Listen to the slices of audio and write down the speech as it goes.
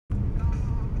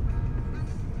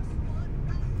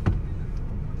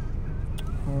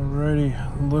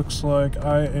Alrighty, looks like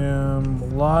I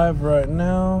am live right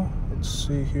now. Let's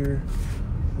see here.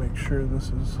 Make sure this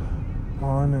is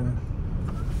on and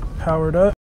powered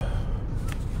up.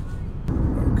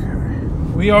 Okay.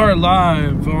 We are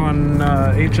live on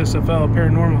HSFL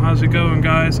Paranormal. How's it going,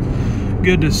 guys?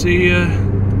 Good to see you.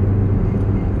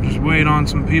 Just wait on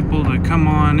some people to come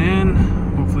on in.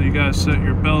 Hopefully you guys set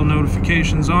your bell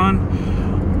notifications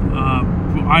on.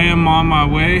 I am on my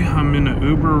way. I'm in an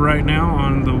Uber right now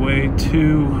on the way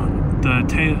to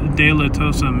the De La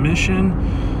Tosa mission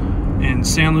in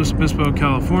San Luis Obispo,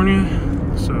 California.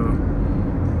 So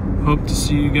hope to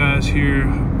see you guys here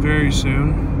very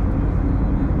soon.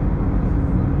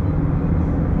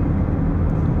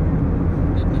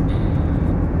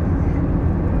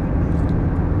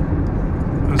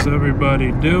 How's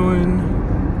everybody doing?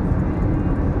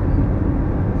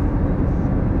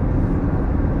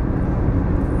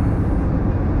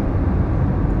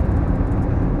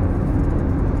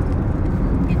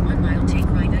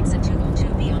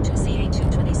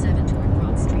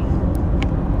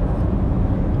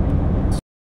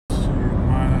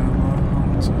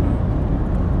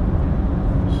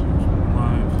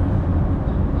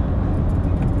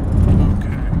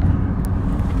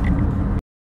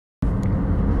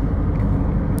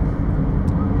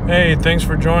 Hey, thanks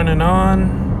for joining on.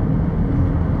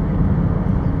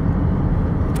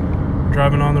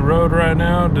 Driving on the road right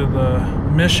now to the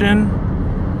mission.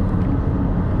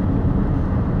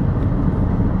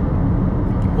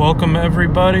 Welcome,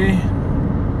 everybody.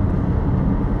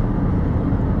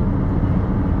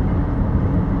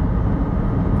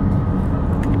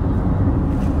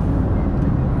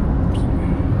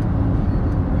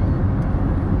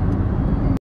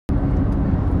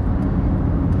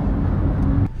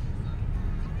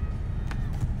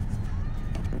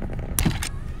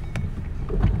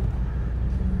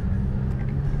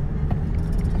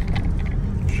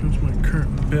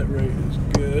 Bit rate is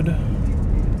good.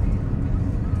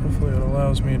 Hopefully it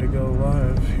allows me to go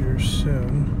live here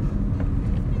soon.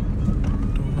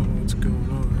 Don't know what's going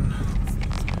on.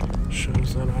 It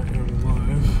shows that I am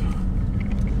live.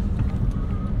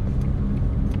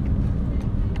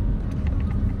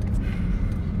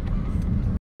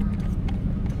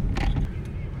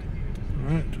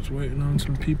 Alright, just waiting on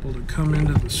some people to come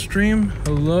into the stream.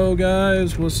 Hello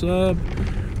guys, what's up?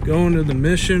 Going to the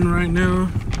mission right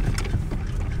now.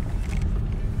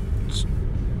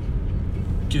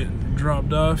 Getting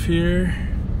dropped off here.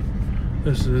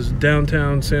 This is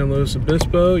downtown San Luis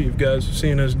Obispo. You guys have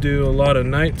seen us do a lot of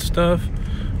night stuff.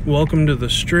 Welcome to the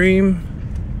stream.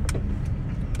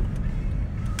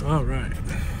 All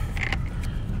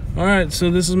right,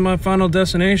 so this is my final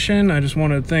destination. I just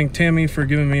want to thank Tammy for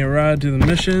giving me a ride to the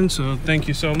mission, so thank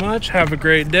you so much. Have a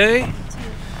great day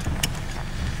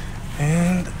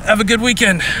and have a good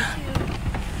weekend.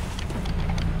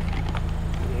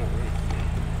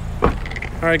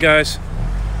 All right, guys.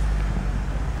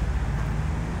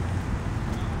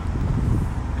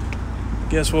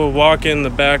 Guess we'll walk in the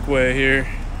back way here.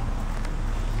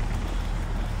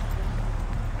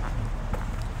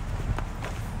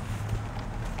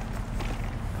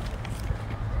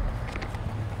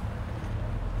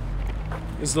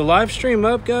 Is the live stream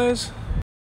up, guys?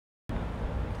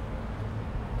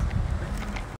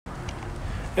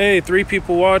 Hey, 3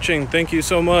 people watching. Thank you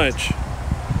so much.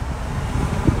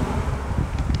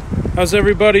 How's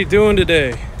everybody doing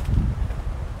today?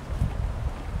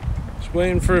 Just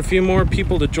waiting for a few more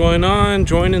people to join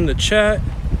in the chat.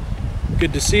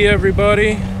 Good to see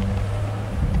everybody.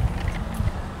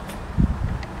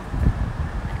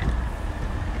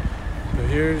 So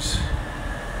here's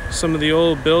some of the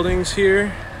old buildings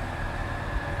here.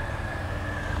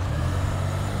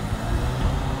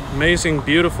 Amazing,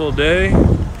 beautiful day.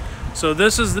 So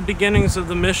this is the beginnings of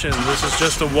the mission. This is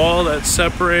just a wall that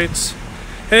separates.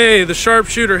 Hey, the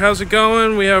sharpshooter, how's it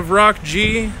going? We have Rock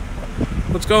G.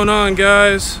 What's going on,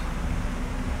 guys?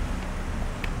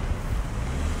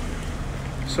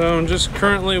 So I'm just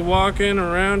currently walking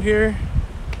around here.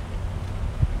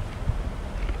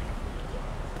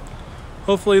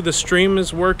 Hopefully the stream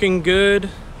is working good.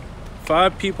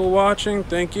 5 people watching,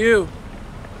 thank you.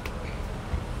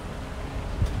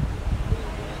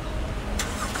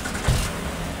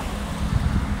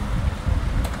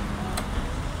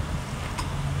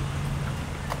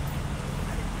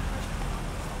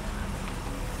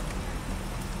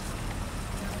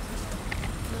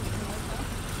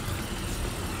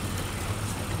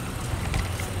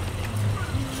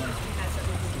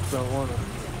 Don't want to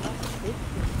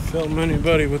film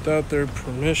anybody without their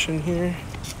permission here.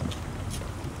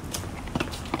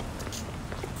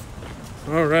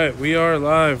 All right, we are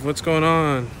live. What's going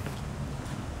on?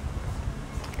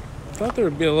 thought there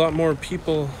would be a lot more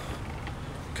people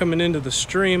coming into the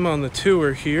stream on the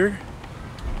tour here.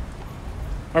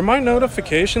 Are my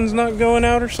notifications not going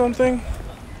out or something?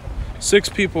 6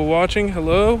 people watching.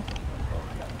 Hello.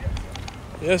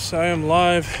 Yes, I am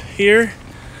live here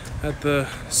at the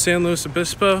San Luis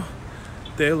Obispo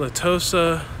de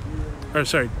Tolosa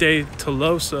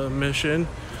mission.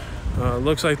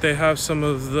 Looks like they have some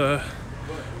of the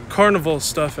carnival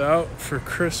stuff out for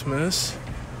Christmas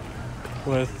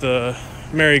with the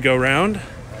merry-go-round.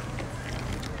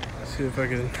 See if I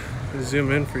can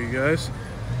zoom in for you guys.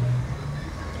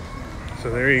 So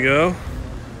there you go.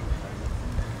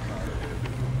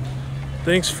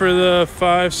 Thanks for the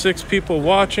 5-6 people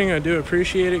watching. I do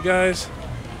appreciate it, guys.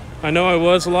 I know I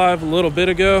was live a little bit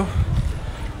ago.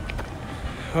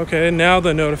 Okay, now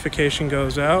the notification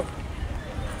goes out.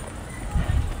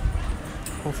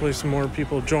 Hopefully some more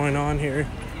people join on here.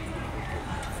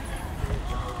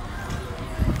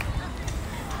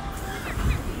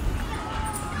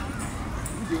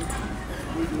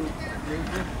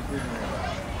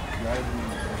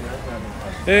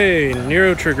 Hey,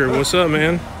 Nero Trigger, what's up,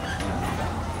 man?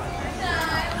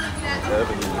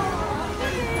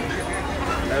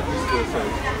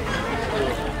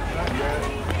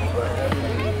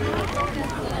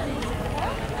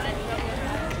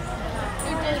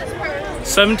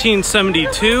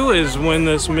 1772 is when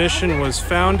this mission was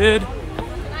founded.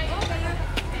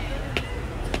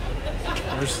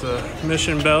 There's the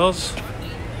mission bells.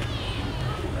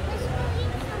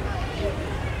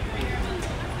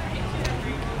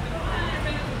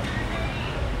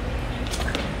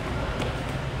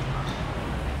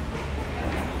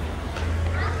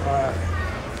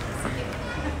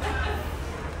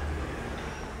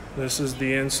 This is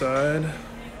the inside.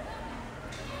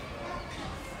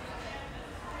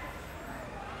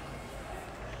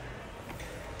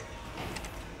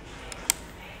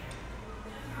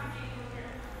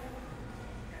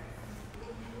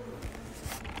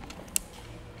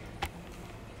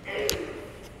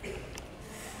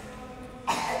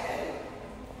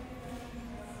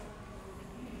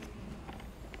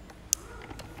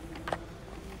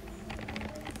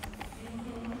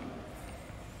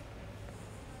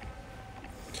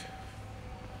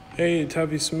 Hey,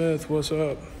 Tabby Smith, what's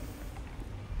up?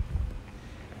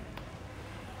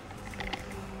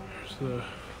 There's the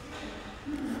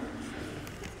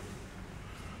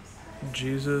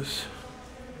Jesus.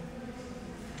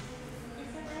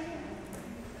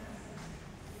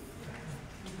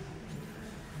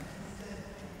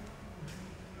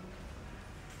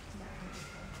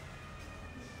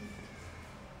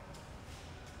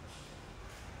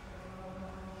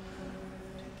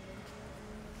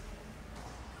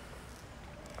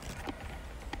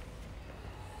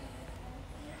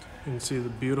 You can see the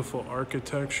beautiful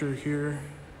architecture here.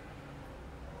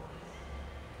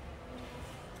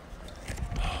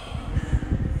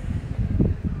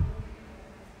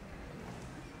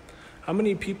 How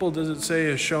many people does it say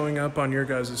is showing up on your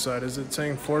guys' side? Is it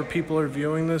saying 4 people are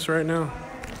viewing this right now?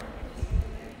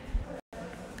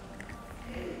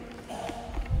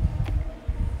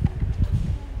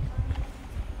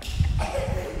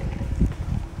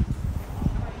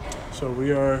 So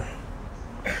we are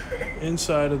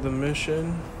inside of the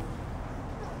mission.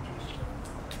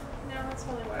 No, that's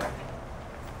really work.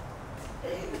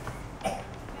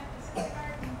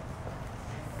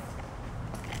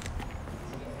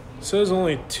 It says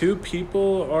only 2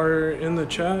 people are in the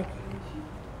chat.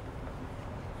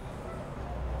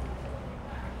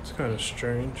 It's kind of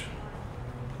strange.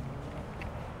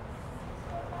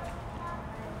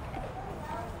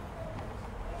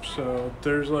 So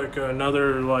there's like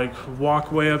another like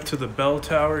walkway up to the bell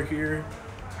tower here.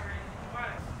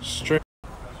 Straight.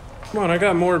 Come on, I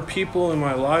got more people in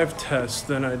my live test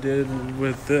than I did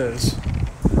with this.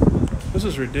 This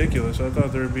is ridiculous. I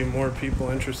thought there would be more people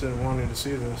interested in wanting to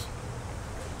see this.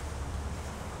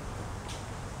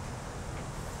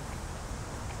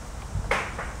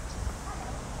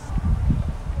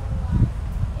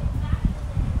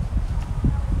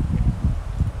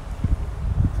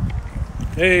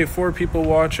 Hey, 4 people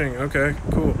watching. Okay,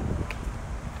 cool.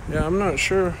 Yeah, I'm not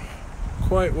sure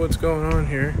quite what's going on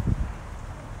here.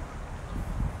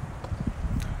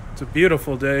 It's a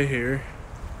beautiful day here.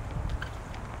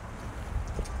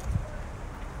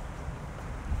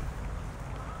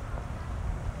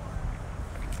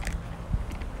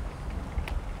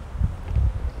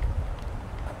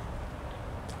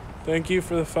 Thank you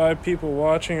for the 5 people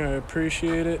watching. I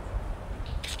appreciate it.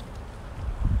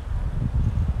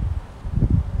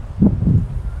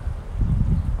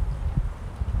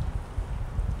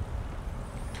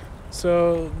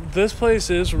 So this place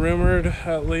is rumored,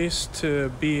 at least, to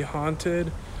be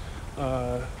haunted.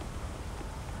 Yeah,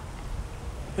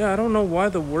 I don't know why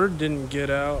the word didn't get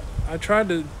out. I tried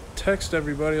to text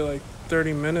everybody like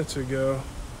 30 minutes ago.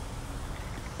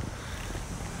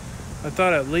 I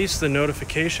thought at least the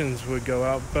notifications would go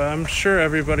out, but I'm sure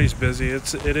everybody's busy.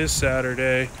 It is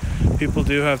Saturday. People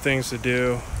do have things to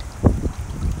do.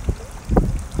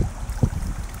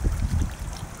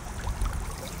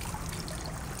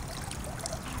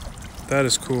 That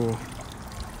is cool.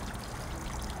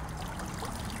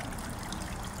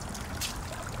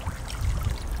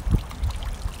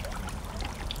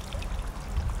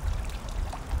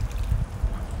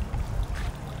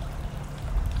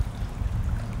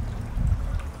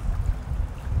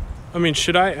 I mean,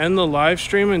 should I end the live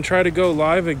stream and try to go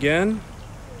live again?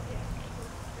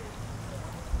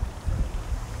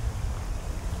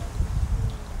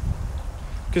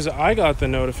 Because I got the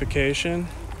notification.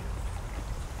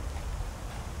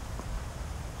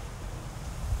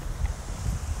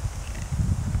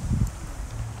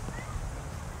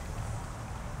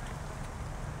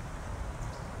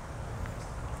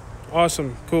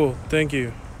 Awesome, cool, thank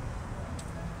you.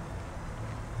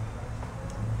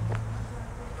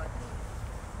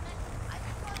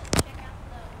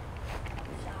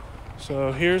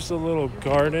 So here's the little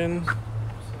garden.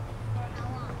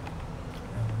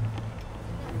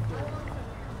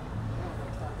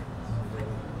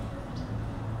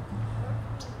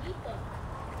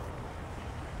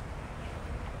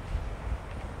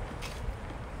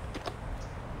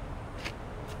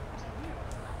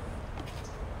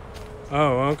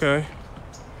 Oh, okay.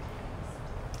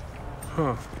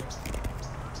 Huh.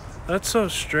 That's so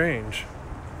strange.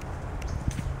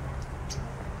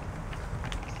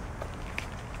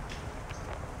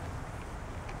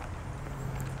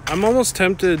 I'm almost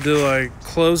tempted to like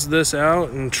close this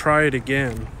out and try it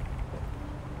again.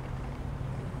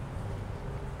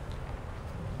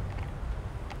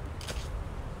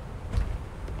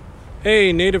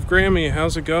 Hey, Native Grammy,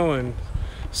 how's it going?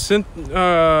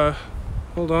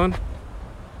 Hold on.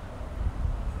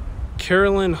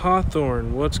 Carolyn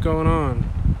Hawthorne, what's going on?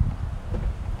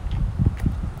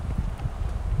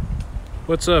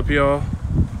 What's up, y'all?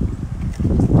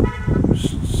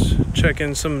 Just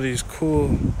checking some of these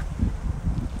cool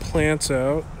plants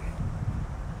out.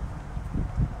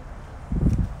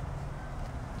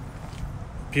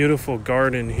 Beautiful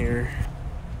garden here.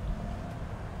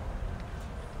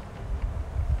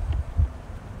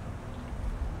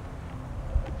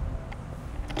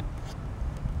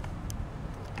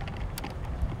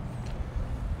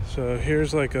 So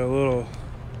here's like a little...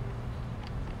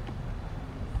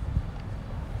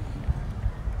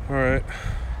 Alright.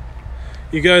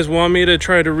 You guys want me to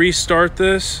try to restart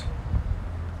this?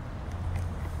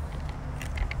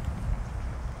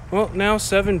 Well, now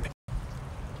 7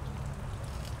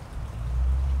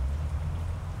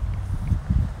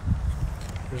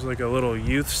 There's like a little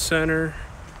youth center.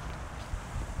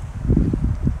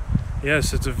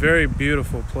 Yes, it's a very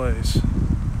beautiful place.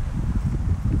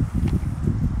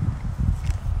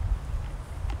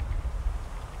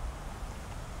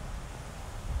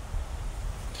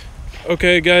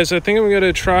 Okay guys, I think I'm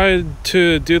gonna try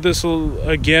to do this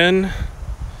again.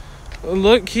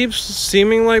 Look, keeps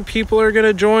seeming like people are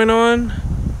gonna join on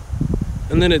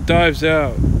and then it dives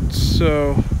out.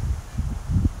 So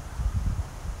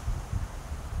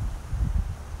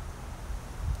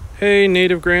hey,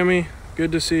 Native Grammy,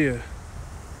 good to see you.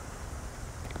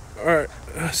 Alright,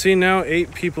 see, now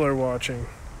 8 people are watching.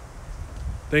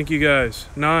 Thank you guys.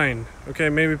 9. Okay,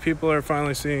 maybe people are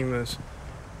finally seeing this.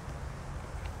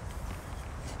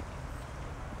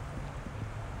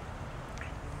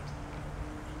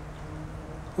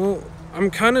 Well,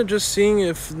 I'm kind of just seeing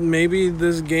if maybe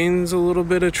this gains a little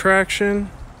bit of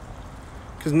traction.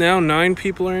 Because now 9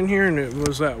 people are in here and it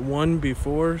was at 1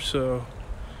 before, so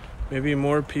maybe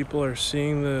more people are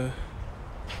seeing the...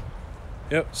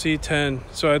 Yep, see 10.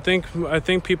 So I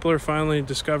think people are finally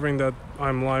discovering that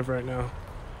I'm live right now.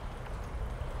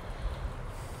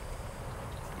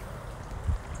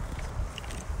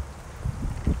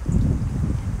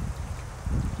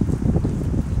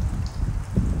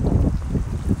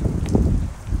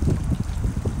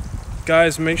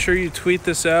 Guys, make sure you tweet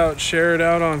this out, share it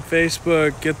out on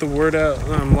Facebook, get the word out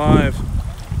I'm live.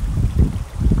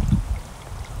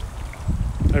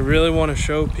 I really want to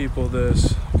show people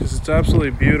this because it's absolutely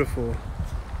beautiful.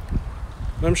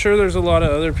 And I'm sure there's a lot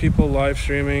of other people live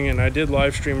streaming, and I did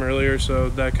live stream earlier, so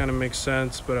that kind of makes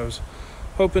sense, but I was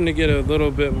hoping to get a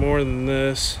little bit more than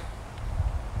this.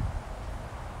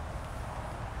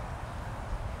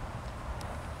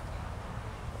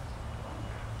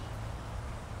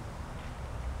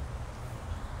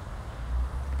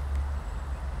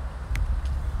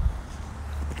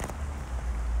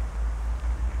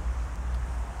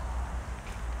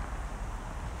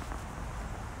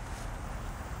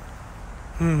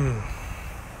 11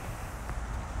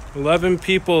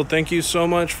 people, thank you so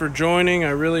much for joining. I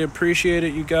really appreciate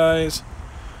it, you guys.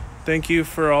 Thank you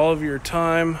for all of your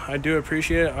time. I do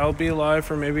appreciate it. I'll be live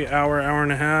for maybe an hour, hour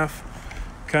and a half,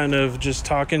 kind of just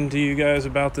talking to you guys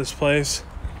about this place.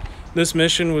 This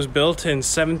mission was built in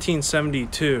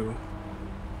 1772.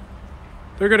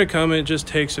 They're gonna come, it just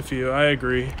takes a few. I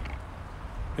agree.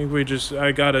 I think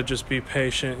I gotta just be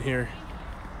patient here.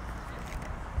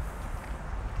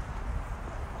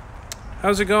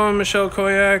 How's it going, Michelle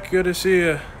Koyak? Good to see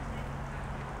you.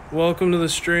 Welcome to the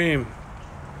stream.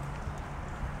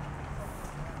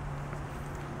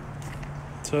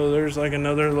 So there's like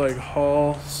another like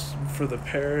hall for the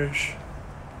parish.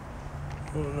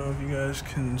 I don't know if you guys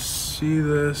can see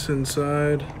this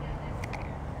inside.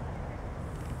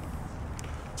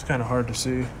 It's kind of hard to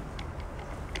see.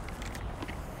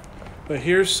 But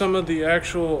here's some of the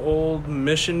actual old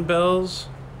mission bells.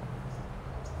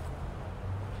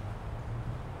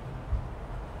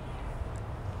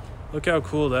 Look how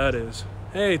cool that is.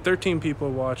 Hey, 13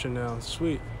 people watching now.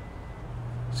 Sweet.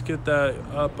 Let's get that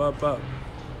up. Like,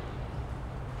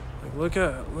 look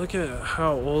at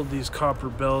how old these copper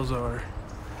bells are.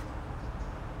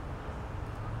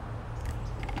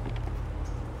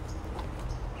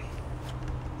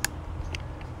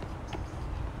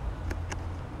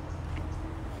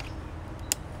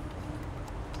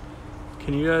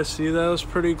 Can you guys see those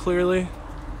pretty clearly?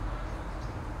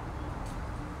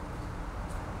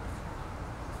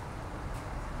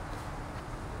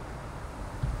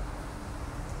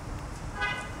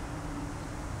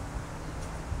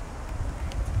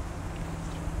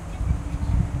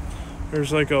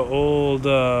 There's like a old,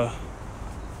 I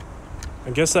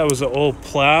guess that was an old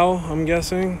plow, I'm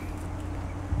guessing.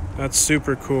 That's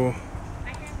super cool.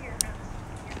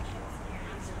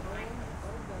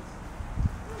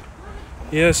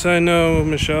 Yes, I know,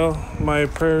 Michelle. My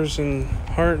prayers and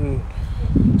heart and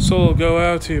soul go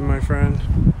out to you, my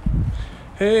friend.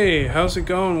 Hey, how's it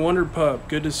going, Wonder Pup?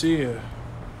 Good to see you.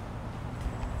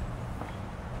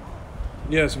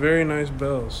 Yes, very nice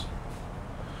bells.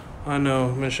 I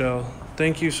know, Michelle.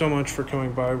 Thank you so much for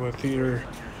coming by with your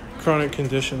chronic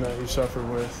condition that you suffer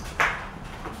with.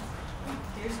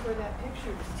 Here's where that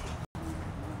picture was taken.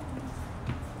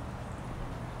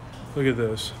 Look at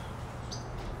this.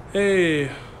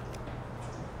 Hey,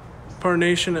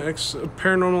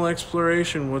 Paranormal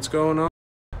Exploration, what's going on?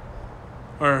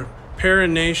 Or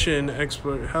Paranation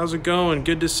Exploration, how's it going?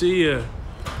 Good to see you.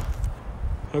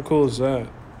 How cool is that?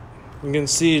 You can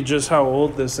see just how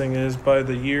old this thing is by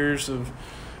the years of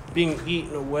being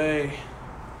eaten away.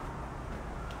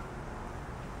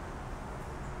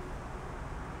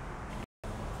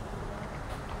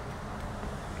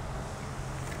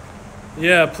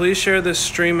 Yeah, please share this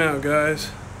stream out,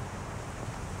 guys.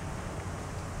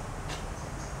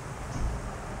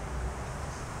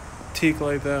 Teak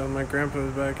like that when my grandpa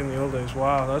was back in the old days.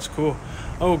 Wow, that's cool.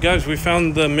 Oh, guys, we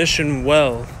found the mission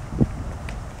well.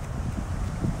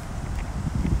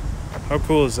 How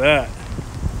cool is that?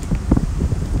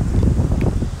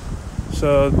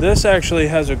 So this actually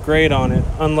has a grate on it,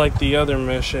 unlike the other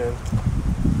mission.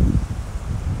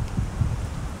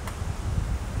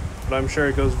 But I'm sure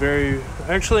it goes very...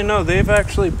 Actually, no, they've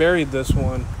actually buried this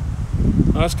one.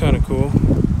 That's kind of cool.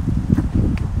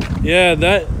 Yeah,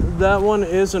 that one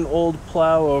is an old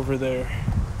plow over there.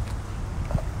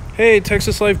 Hey,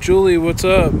 Texas Life Julie, what's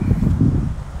up?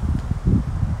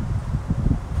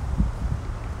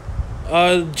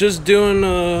 Just doing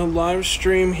a live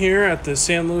stream here at the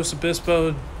San Luis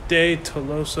Obispo de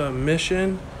Tolosa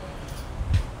mission.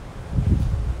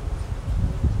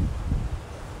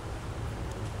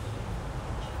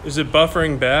 Is it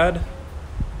buffering bad?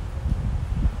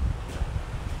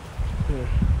 Here.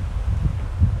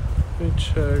 Let me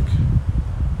check.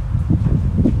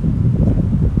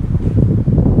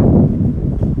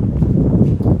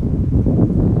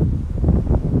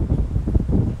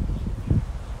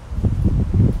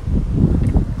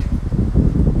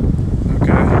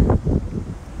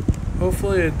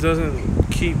 Hopefully it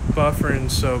doesn't keep buffering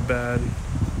so bad.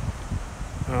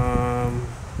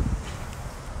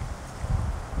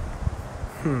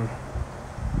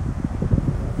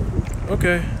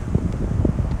 Okay.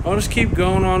 I'll just keep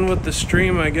going on with the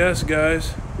stream, I guess,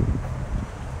 guys.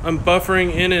 I'm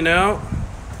buffering in and out.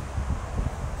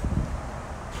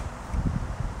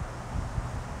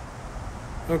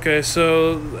 Okay,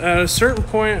 so at a certain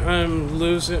point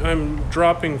I'm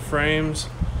dropping frames.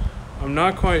 I'm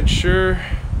not quite sure.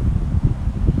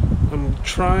 I'm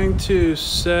trying to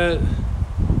set...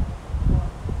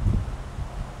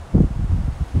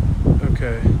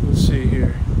 Okay, let's see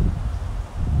here.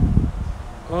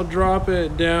 I'll drop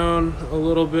it down a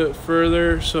little bit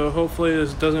further, so hopefully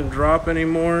this doesn't drop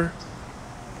anymore.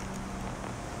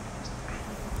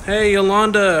 Hey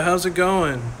Yolanda, how's it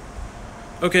going?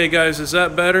 Okay guys, is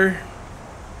that better?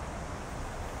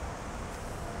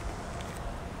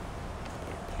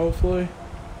 Hopefully.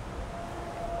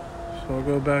 So I'll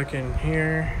go back in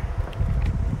here.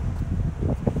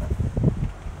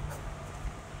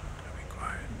 Be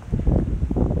quiet.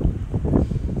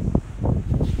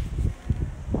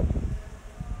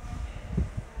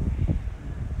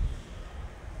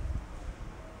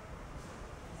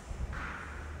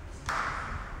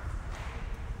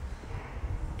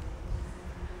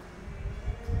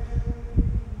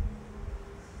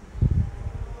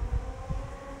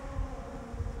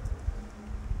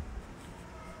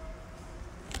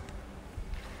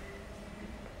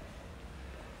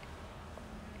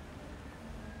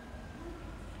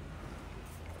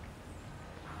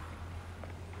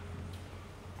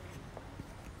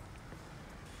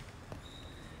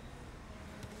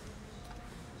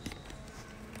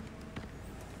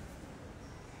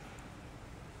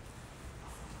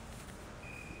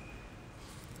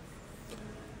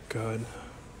 God,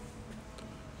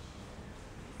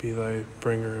 be thy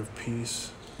bringer of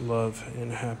peace, love,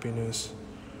 and happiness.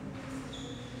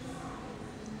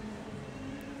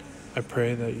 I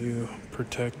pray that you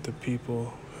protect the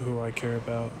people who I care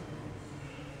about.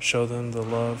 Show them the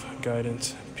love,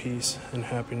 guidance, peace, and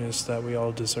happiness that we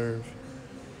all deserve.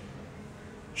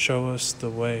 Show us the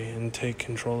way and take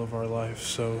control of our life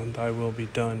so thy will be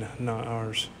done, not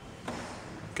ours.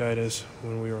 Guide us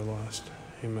when we are lost.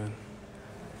 Amen.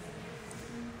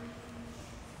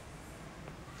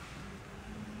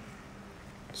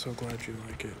 So glad you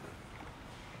like it.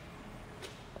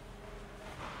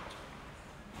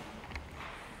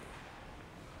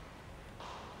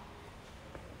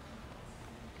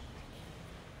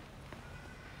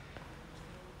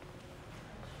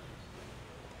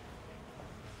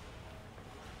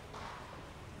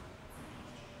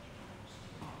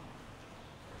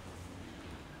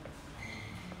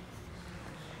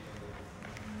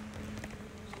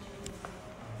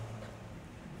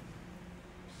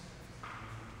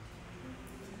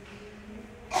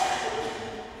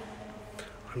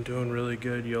 I'm doing really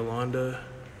good, Yolanda.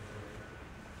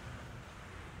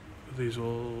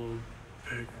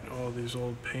 All these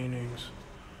old paintings.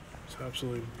 It's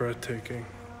absolutely breathtaking.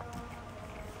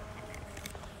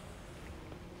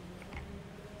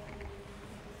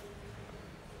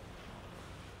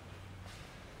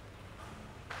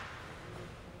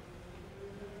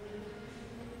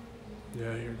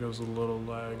 Yeah, here goes a little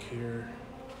lag here.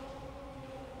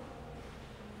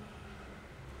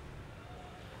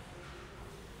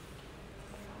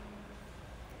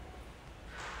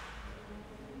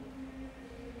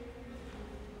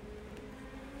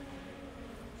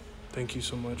 Thank you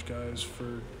so much, guys,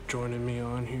 for joining me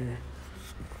on here.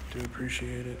 Do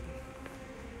appreciate it.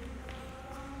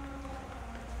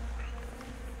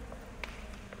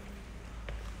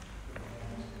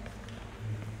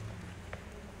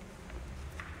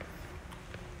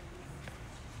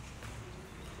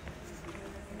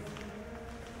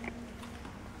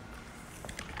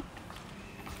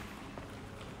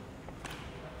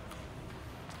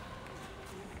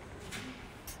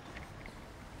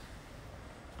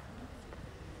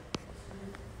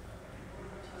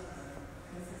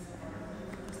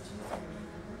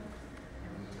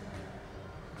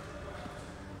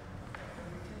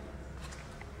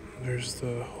 There's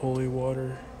the holy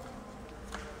water.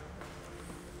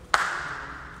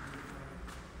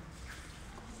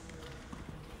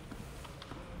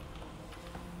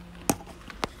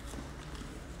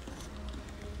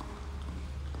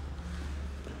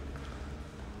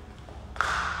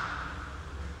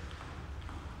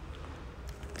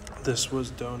 This was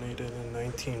donated in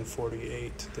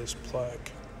 1948, this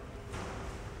plaque.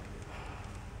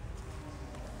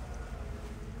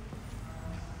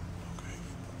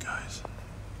 Guys,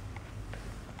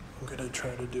 I'm gonna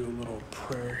try to do a little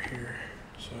prayer here,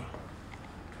 so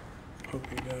hope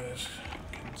you guys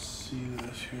can see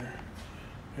this here.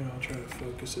 And I'll try to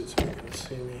focus it so you can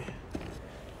see me.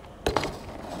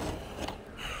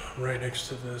 Right next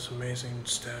to this amazing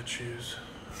statues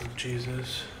of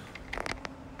Jesus.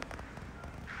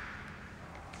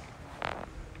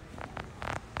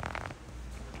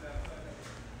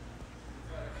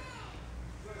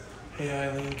 Hey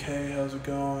Eileen K, how's it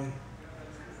going?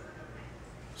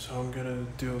 So I'm gonna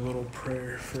do a little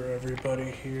prayer for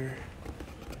everybody here.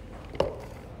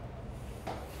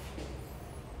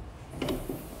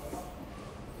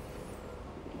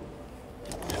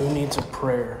 Who needs a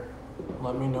prayer?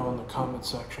 Let me know in the comment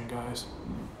section, guys.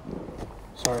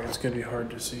 Sorry, it's gonna be hard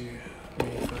to see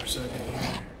me for a second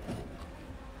here.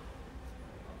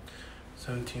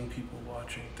 17 people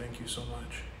watching, thank you so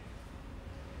much.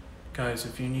 Guys,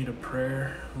 if you need a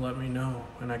prayer, let me know,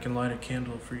 and I can light a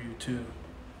candle for you too.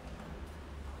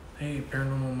 Hey,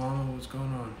 Paranormal Mama, what's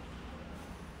going on?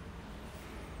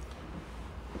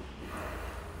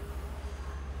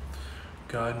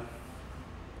 God,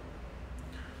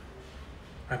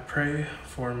 I pray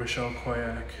for Michelle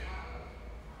Koyak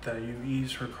that you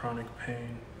ease her chronic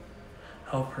pain.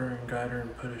 Help her and guide her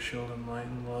and put a shield and light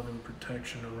and love and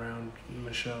protection around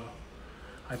Michelle.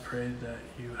 I pray that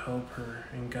you help her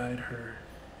and guide her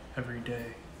every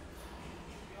day.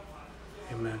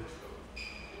 Amen.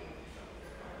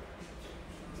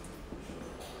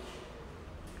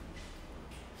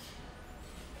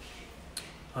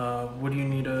 What do you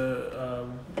need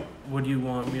what do you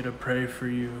want me to pray for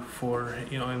you for,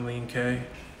 Eileen K?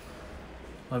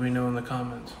 Let me know in the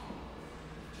comments.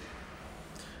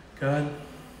 God,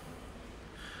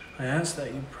 I ask that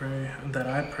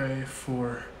I pray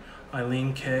for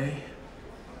Eileen K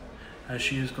as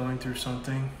she is going through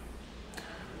something.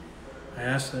 I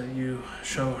ask that you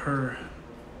show her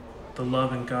the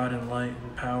love and God and light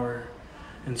and power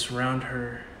and surround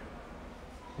her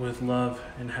with love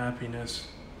and happiness.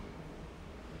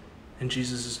 In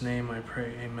Jesus' name I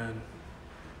pray, amen.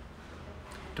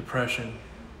 Depression.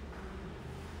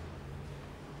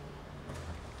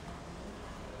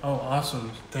 Oh,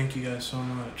 awesome. Thank you guys so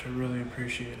much. I really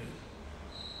appreciate it.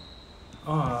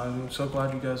 Oh, I'm so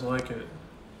glad you guys like it.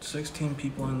 16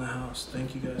 people in the house.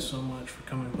 Thank you guys so much for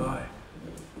coming by.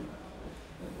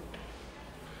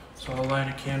 So I'll light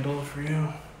a candle for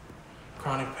you.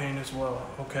 Chronic pain as well,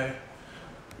 okay?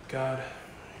 God,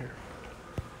 here.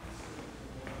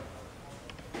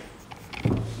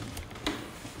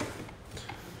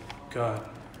 God,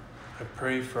 I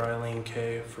pray for Eileen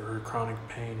K for her chronic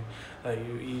pain, that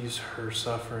you ease her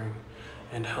suffering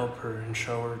and help her and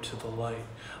show her to the light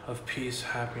of peace,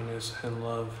 happiness, and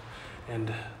love,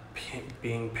 and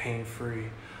being pain-free.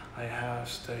 I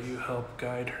ask that you help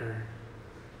guide her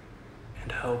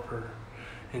and help her.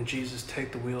 And Jesus,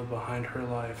 take the wheel behind her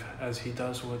life as he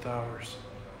does with ours.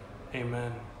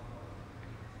 Amen.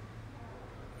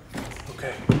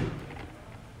 Okay.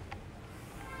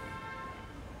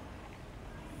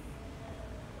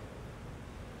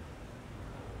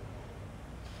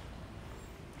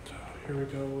 So here we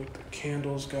go with the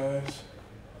candles, guys.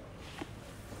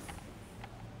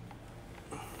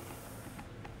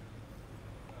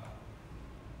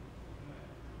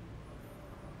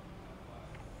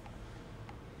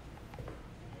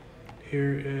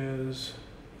 Here is,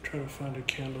 trying to find a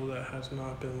candle that has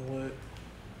not been lit.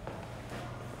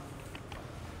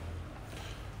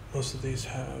 Most of these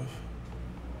have.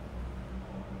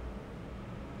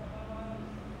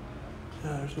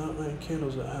 Yeah, there's not many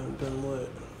candles that haven't been lit.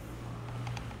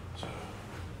 So,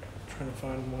 trying to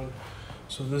find one.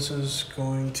 So this is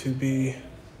going to be,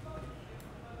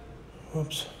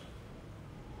 whoops.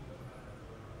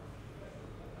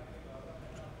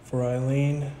 For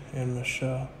Eileen and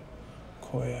Michelle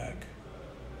Koyak.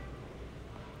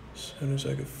 As soon as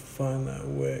I could find that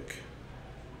wick.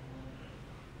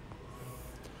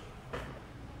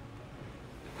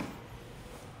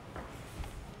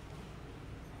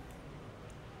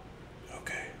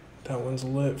 Okay, that one's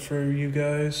lit for you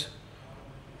guys.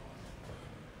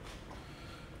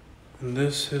 And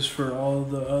this is for all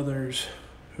the others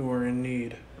who are in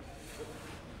need.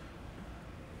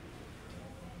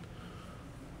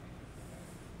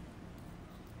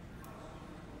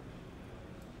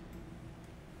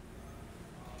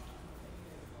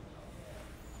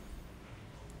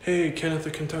 Hey, Kenneth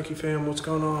the Kentucky fam, what's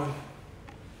going on?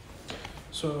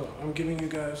 So I'm giving you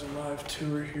guys a live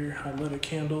tour here. I lit a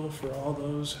candle for all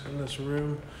those in this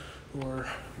room who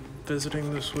are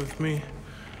visiting this with me.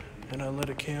 And I lit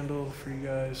a candle for you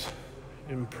guys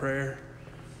in prayer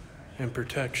and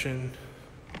protection.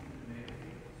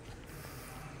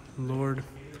 Lord,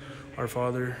 our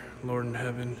Father, Lord in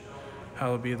heaven,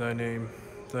 hallowed be thy name.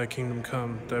 Thy kingdom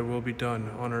come, thy will be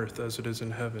done on earth as it is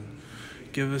in heaven.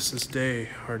 Give us this day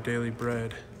our daily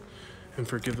bread, and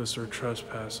forgive us our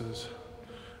trespasses,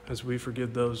 as we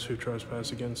forgive those who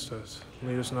trespass against us.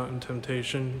 Lead us not in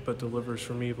temptation, but deliver us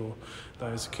from evil.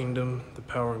 Thy is the kingdom, the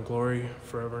power, and glory,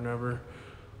 forever and ever.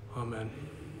 Amen.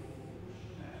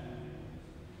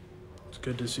 It's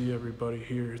good to see everybody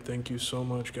here. Thank you so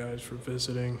much, guys, for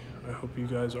visiting. I hope you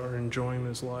guys are enjoying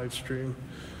this live stream.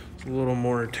 It's a little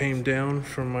more tamed down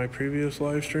from my previous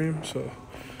live stream, so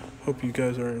hope you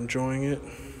guys are enjoying it.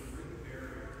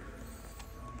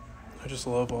 I just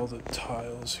love all the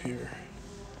tiles here.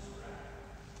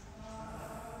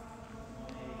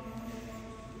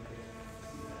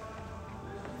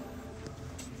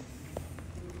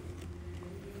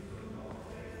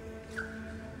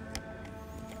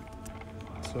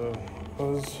 So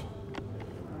let's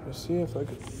see if I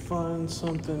could find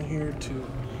something here to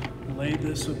lay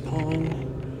this upon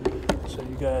so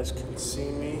you guys can see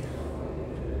me.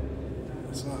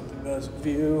 It's not the best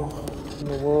view in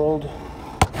the world.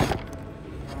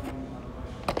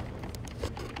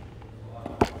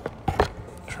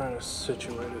 Trying to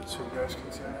situate it so you guys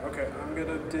can see me. Okay, I'm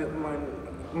gonna dip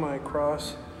my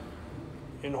cross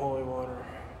in holy water.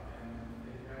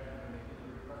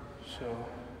 So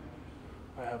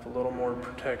I have a little more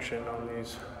protection on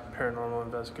these paranormal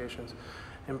investigations.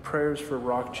 And prayers for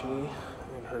Rockchi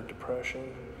and her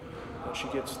depression, that she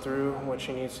gets through what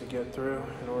she needs to get through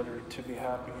in order to be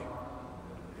happy.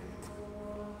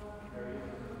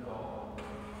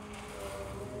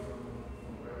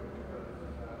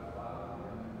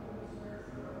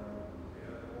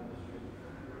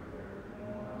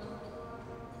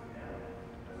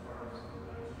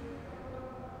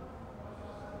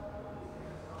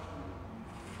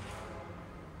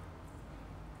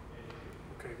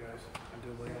 Okay guys, I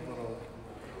did like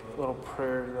a little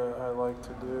prayer that I like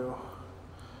to do.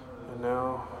 And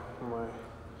now my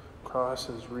cross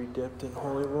is re-dipped in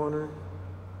holy water.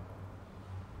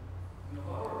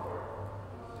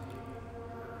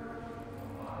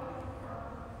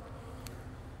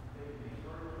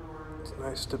 It's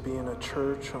nice to be in a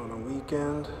church on a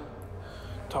weekend,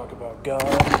 talk about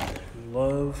God and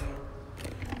love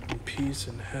and peace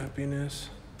and happiness.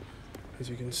 As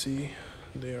you can see,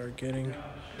 they are getting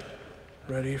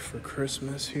ready for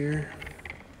Christmas here.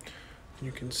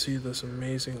 You can see this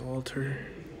amazing altar,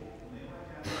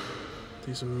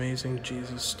 these amazing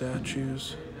Jesus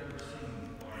statues,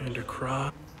 and a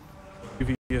cross.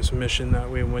 Previous mission that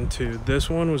we went to, this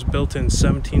one was built in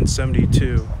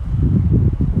 1772.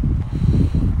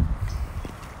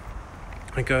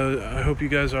 I hope you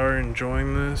guys are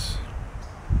enjoying this.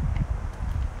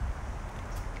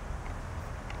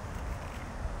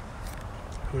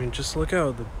 I mean, just look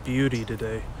at the beauty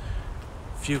today.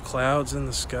 Few clouds in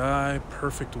the sky,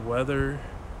 perfect weather.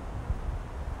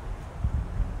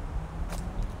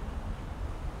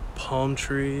 Palm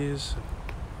trees,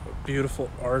 a beautiful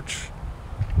arch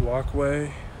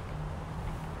walkway.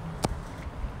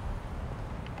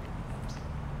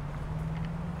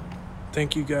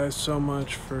 Thank you guys so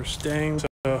much for staying.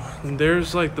 So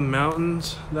there's like the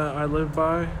mountains that I live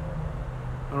by.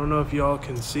 I don't know if y'all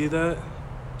can see that.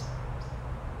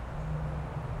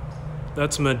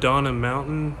 That's Madonna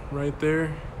Mountain right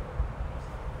there.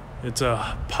 It's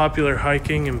a popular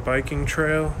hiking and biking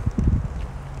trail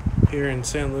here in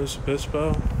San Luis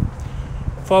Obispo.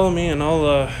 Follow me and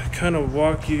I'll kind of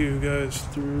walk you guys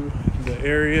through the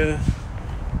area.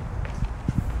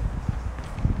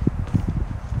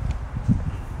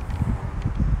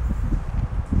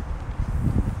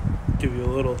 Give you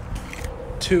a little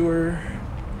tour.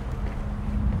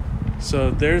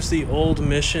 So there's the old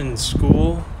mission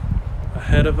school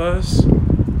ahead of us.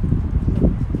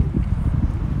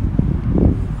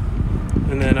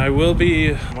 And then I will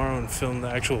be tomorrow and film the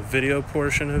actual video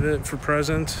portion of it for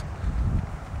present.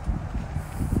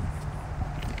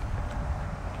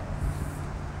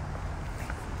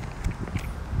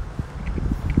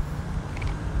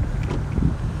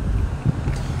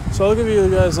 So I'll give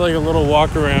you guys like a little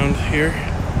walk around here.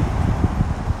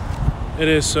 It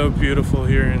is so beautiful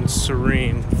here and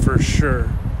serene for sure.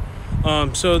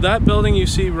 So that building you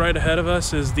see right ahead of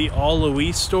us is the All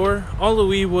Louis store. All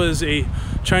Louis was a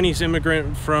Chinese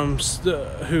immigrant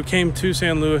who came to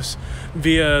San Luis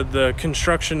via the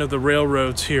construction of the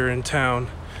railroads here in town.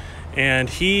 And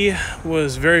he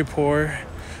was very poor,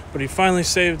 but he finally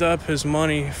saved up his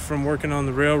money from working on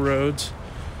the railroads.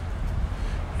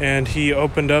 And he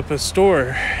opened up a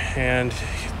store. And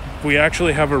we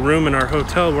actually have a room in our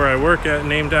hotel where I work at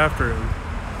named after him.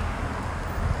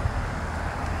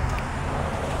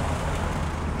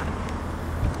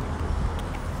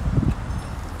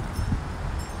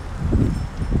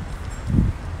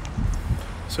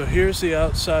 So here's the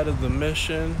outside of the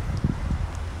mission.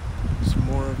 Some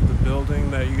more of the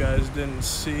building that you guys didn't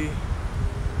see.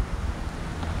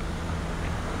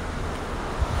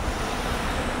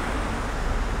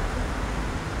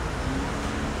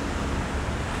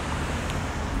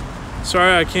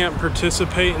 Sorry I can't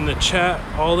participate in the chat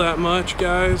all that much,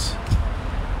 guys.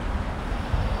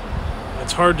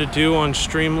 It's hard to do on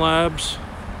Streamlabs.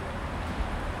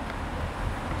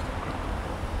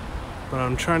 But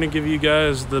I'm trying to give you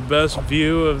guys the best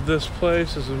view of this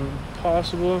place as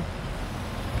possible.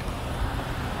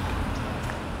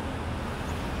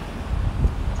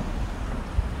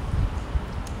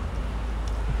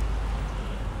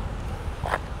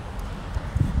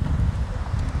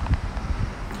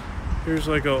 Here's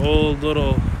like an old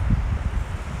little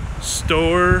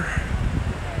store.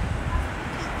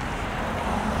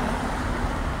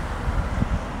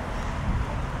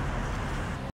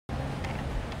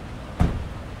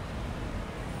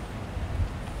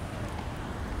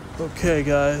 Okay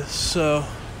guys, so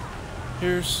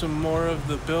here's some more of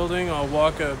the building. I'll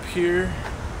walk up here.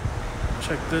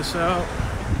 Check this out.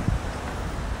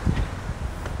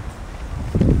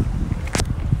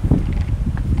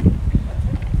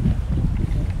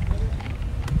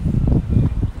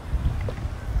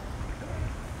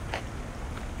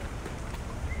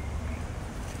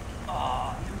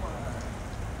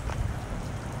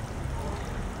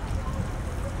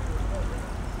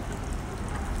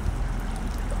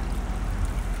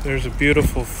 There's a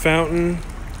beautiful fountain.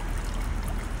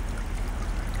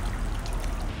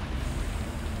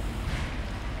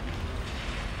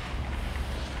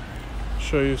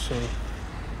 Show you some.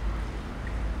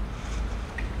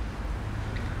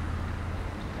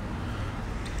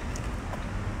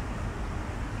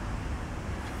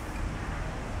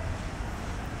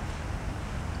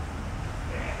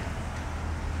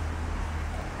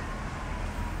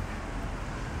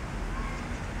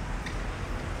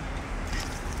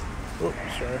 Oh,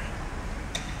 sorry.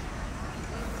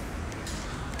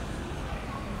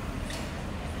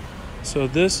 So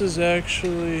this is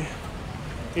actually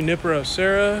Junípero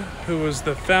Serra, who was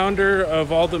the founder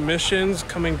of all the missions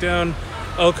coming down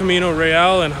El Camino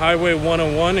Real and Highway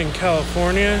 101 in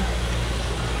California.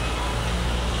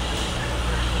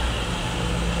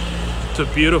 It's a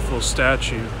beautiful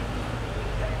statue.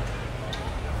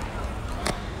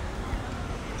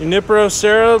 Junípero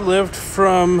Serra lived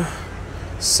from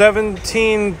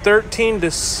 1713 to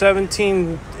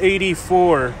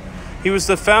 1784. He was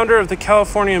the founder of the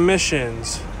California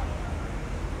Missions.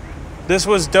 This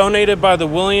was donated by the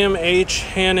William H.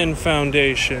 Hannon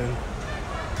Foundation.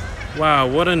 Wow,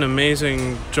 what an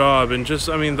amazing job. And just,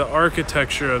 I mean, the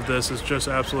architecture of this is just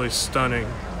absolutely stunning.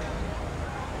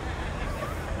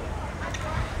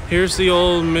 Here's the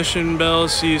old mission bell.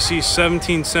 So you see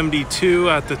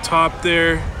 1772 at the top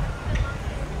there.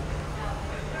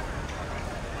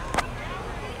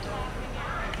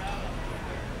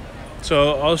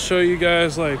 So I'll show you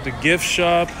guys like the gift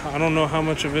shop. I don't know how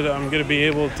much of it I'm gonna be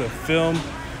able to film.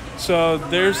 So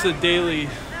there's the daily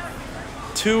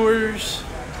tours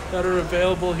that are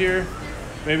available here.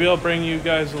 Maybe I'll bring you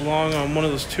guys along on one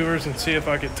of those tours and see if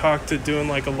I could talk to doing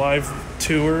like a live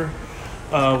tour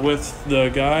with the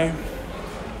guy.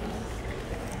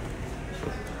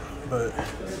 But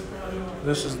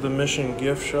this is the mission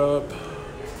gift shop.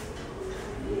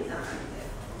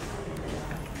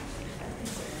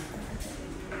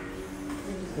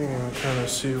 I'm gonna kind of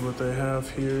see what they have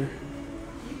here.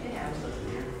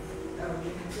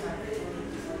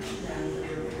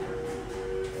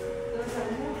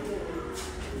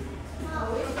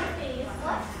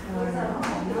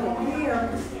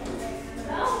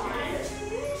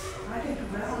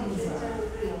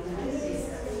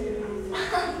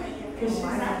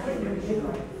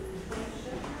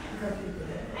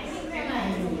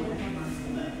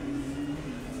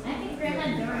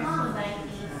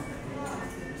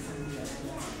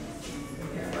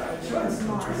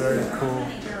 It's very cool.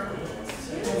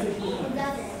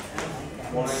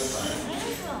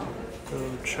 Go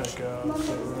check out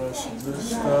the rest of this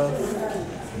stuff.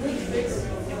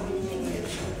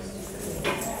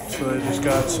 So they just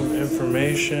got some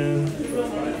information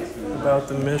about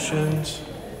the missions.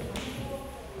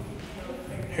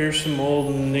 Here's some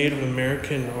old Native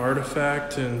American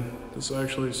artifact, and there's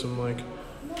actually some like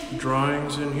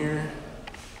drawings in here.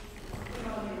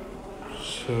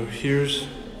 So here's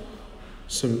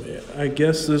some, I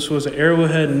guess this was an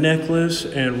arrowhead necklace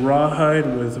and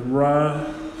rawhide with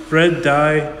red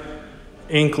dye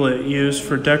anklet used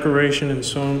for decoration and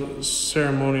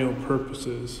ceremonial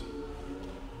purposes.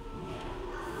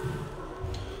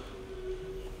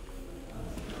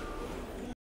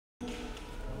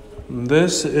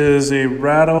 This is a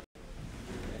rattle.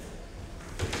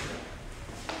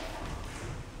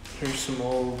 Here's some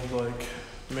old like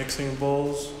mixing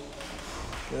bowls.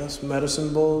 Yes,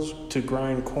 medicine bowls to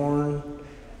grind corn.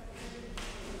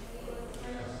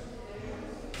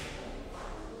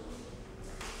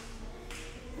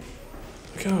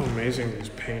 Look how amazing these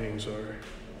paintings are.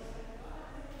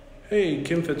 Hey,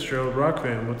 Kim Fitzgerald Rock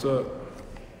Band, what's up?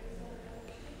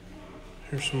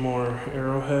 Here's some more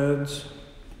arrowheads.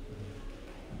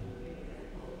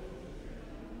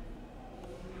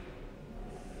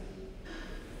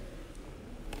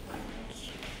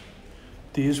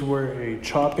 These were a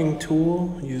chopping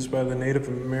tool used by the Native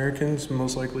Americans,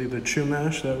 most likely the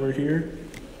Chumash that were here.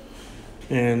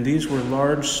 And these were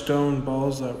large stone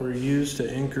balls that were used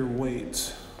to anchor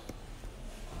weights.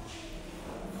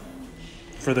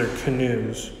 for their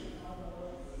canoes.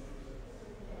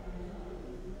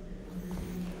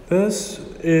 This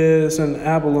is an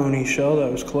abalone shell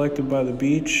that was collected by the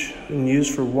beach and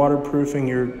used for waterproofing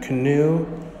your canoe.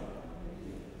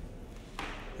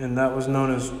 And that was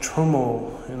known as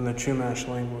trommel in the Chumash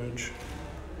language.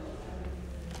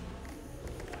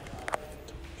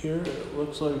 Here it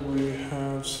looks like we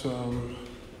have some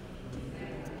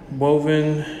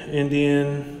woven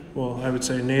Indian, well, I would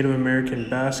say Native American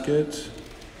baskets.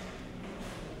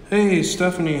 Hey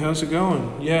Stephanie, how's it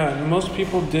going? Yeah, most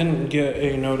people didn't get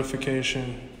a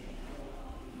notification.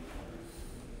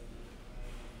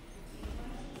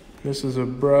 This is a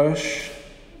brush.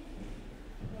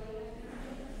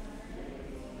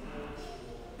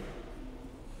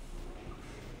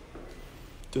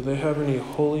 Do they have any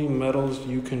holy metals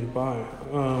you can buy?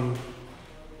 Are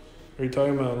you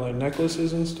talking about like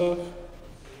necklaces and stuff?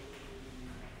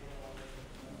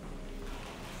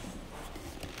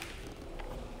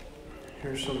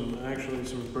 Here's some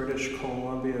British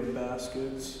Columbia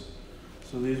baskets.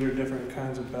 So these are different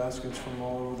kinds of baskets from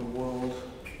all over the world.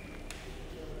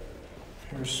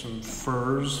 Here's some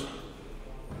furs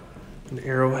and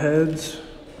arrowheads.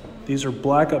 These are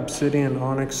black obsidian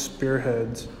onyx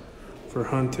spearheads for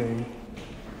hunting.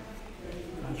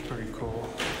 That's pretty cool.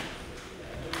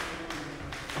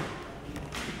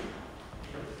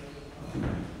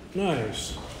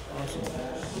 Nice. Awesome.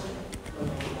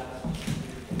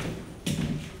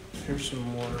 Here's some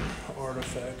more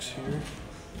artifacts here.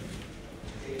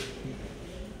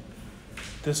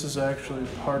 This is actually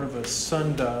part of a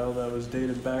sundial that was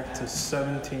dated back to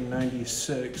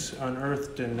 1796,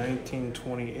 unearthed in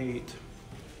 1928.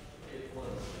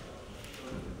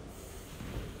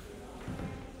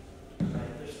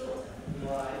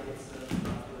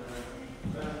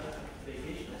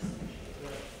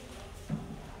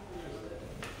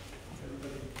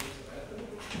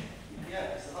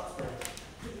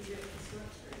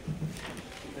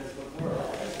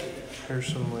 Here's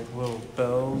some like little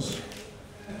bells.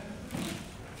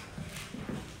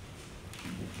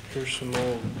 Here's some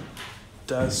old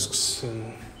desks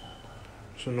and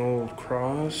there's an old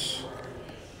cross.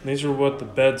 And these are what the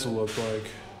beds look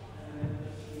like.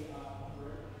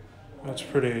 That's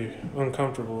pretty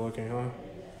uncomfortable looking, huh?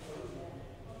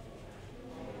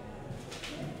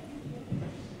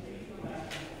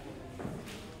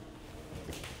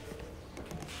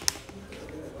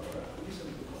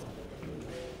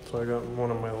 So I got one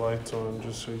of my lights on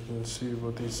just so you can see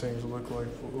what these things look like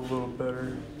a little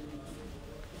better.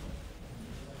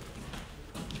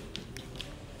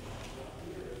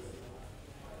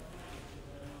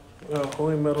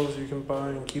 Holy medals you can buy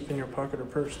and keep in your pocket or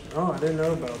purse. Oh, I didn't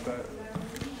know about that.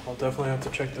 I'll definitely have to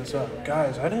check this out.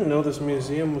 Guys, I didn't know this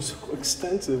museum was so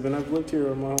extensive, and I've lived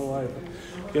here my whole life.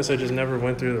 I guess I just never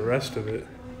went through the rest of it.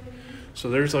 So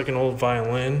there's like an old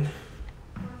violin.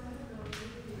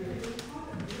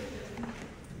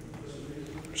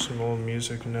 Some old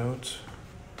music notes.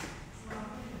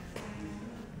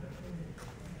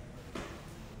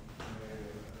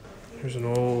 Here's an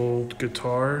old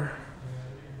guitar.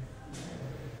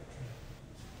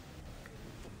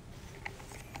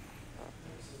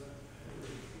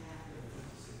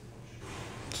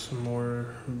 Some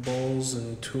more bowls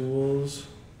and tools.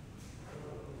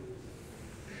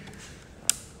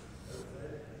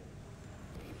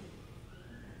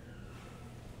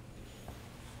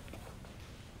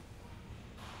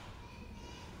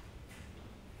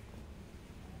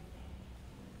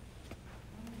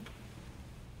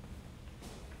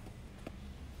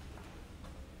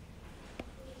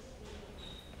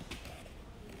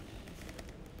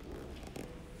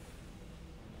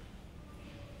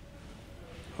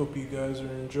 Hope you guys are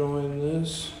enjoying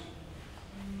this.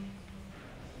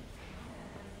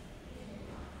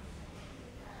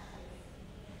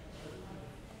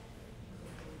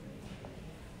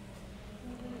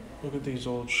 Look at these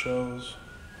old shells.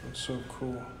 That's so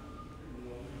cool.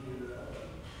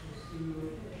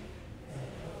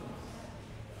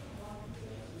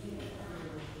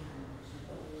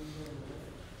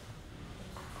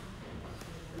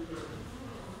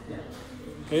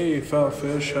 Hey, foul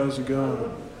fish, how's it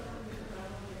going?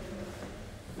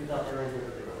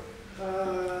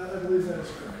 I believe that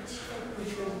is correct.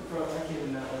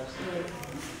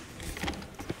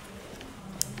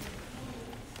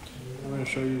 I'm going to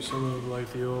show you some of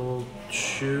like the old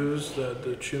shoes that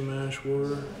the Chumash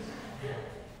wore.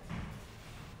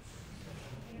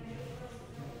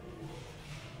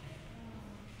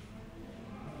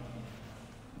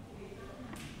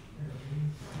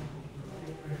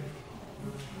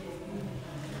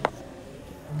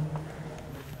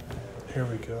 Here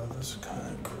we go. This is kind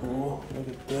of cool. Look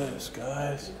at this,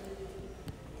 guys.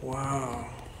 Wow.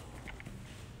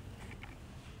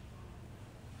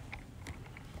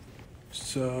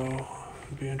 So,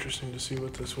 it'd be interesting to see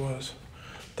what this was.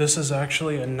 This is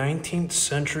actually a 19th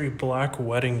century black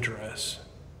wedding dress.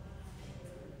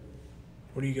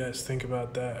 What do you guys think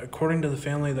about that? According to the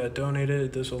family that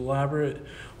donated, this elaborate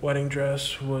wedding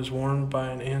dress was worn by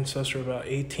an ancestor about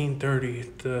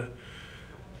 1830.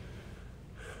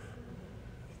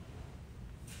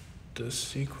 The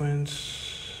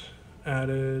sequence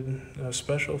added a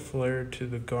special flair to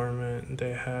the garment.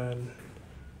 They had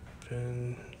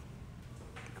been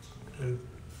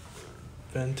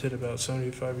invented about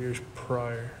 75 years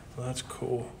prior. Well, that's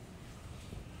cool.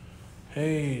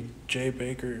 Hey, Jay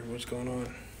Baker, what's going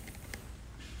on?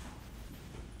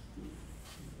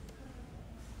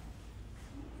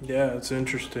 Yeah, it's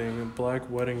interesting. A black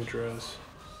wedding dress.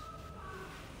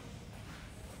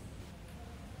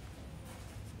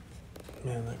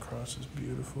 Man, that cross is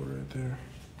beautiful right there.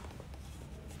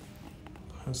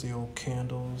 Has the old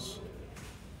candles.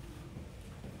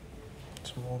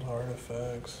 Some old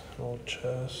artifacts, an old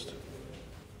chest.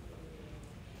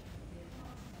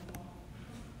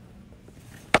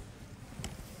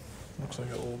 Looks like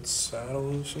an old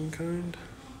saddle of some kind.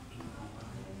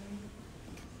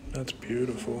 That's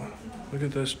beautiful. Look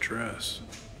at this dress.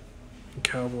 A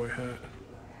cowboy hat.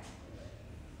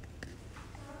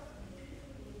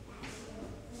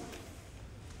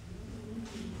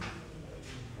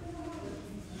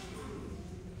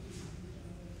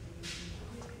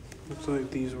 Looks like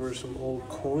these were some old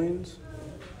coins.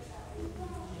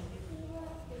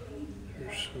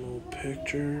 There's some old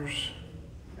pictures.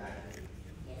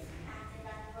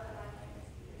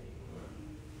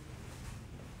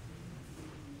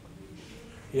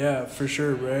 Yeah, for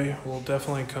sure, Ray. We'll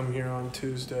definitely come here on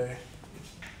Tuesday.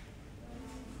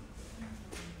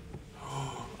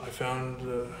 Oh, I found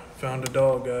a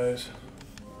doll, guys.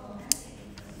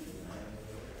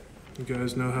 You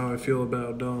guys know how I feel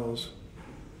about dolls.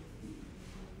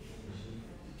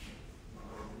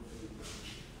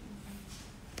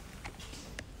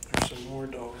 There's some more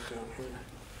dolls down here.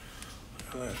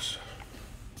 Look at this.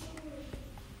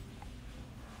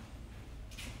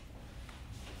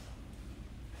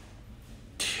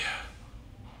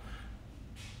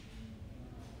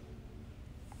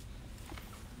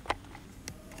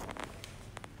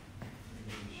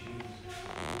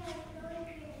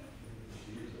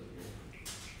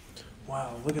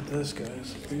 Wow, look at this,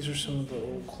 guys. These are some of the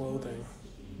old clothing.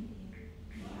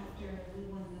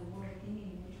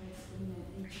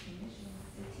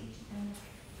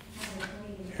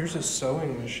 Here's a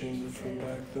sewing machine from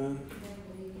back then.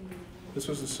 This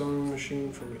was a sewing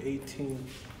machine from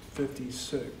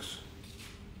 1856.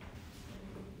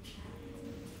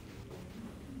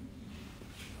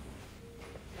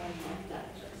 I love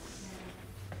that dress.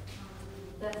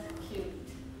 That's cute.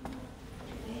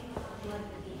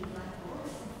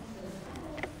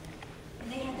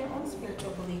 They had their own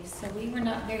spiritual beliefs, so we were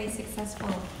not very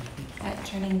successful at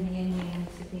turning the enemy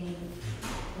into being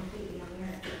completely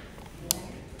aware.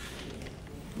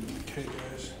 Okay,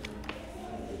 guys.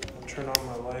 I'll turn on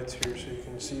my lights here so you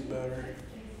can see better.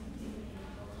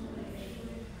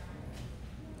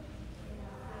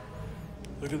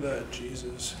 Look at that,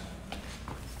 Jesus.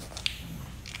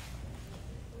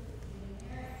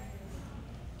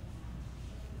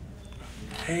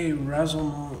 Hey,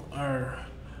 Razul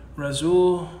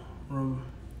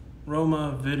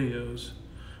Roma Videos.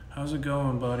 How's it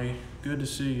going, buddy? Good to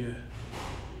see you.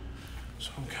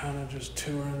 So I'm kind of just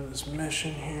touring this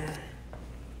mission here.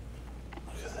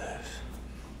 Look at this.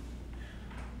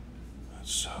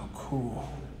 That's so cool.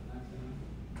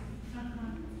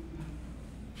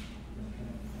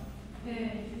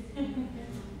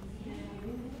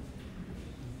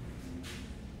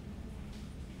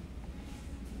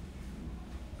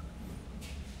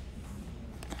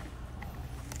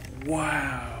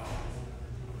 Wow.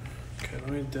 Okay, let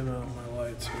me dim out my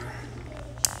lights here.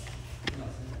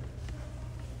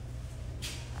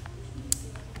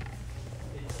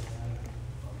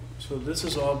 So this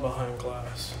is all behind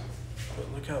glass, but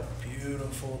look how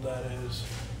beautiful that is.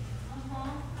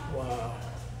 Wow.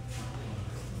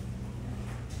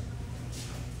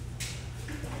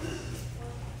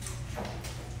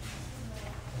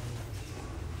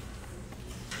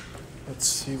 Let's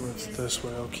see what's this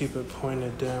way. I'll keep it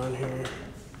pointed down here.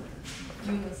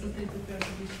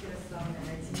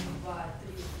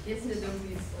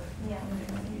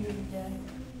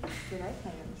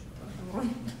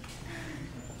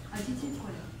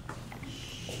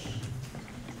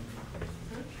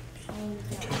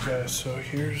 Okay guys, so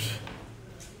here's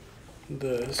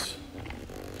this.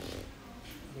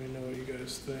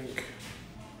 guys think?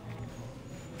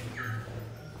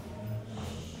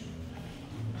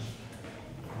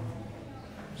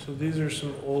 So these are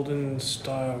some olden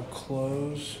style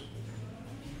clothes.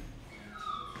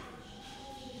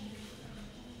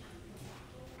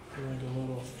 Like a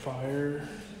little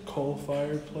coal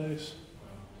fireplace.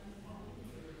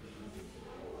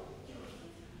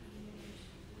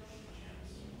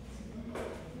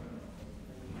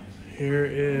 Here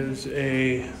is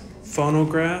a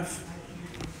phonograph.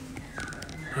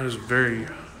 That is a very,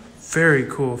 very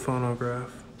cool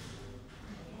phonograph.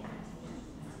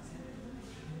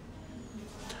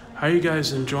 How are you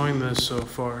guys enjoying this so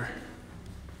far?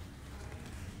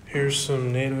 Here's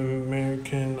some Native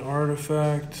American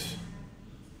artifacts.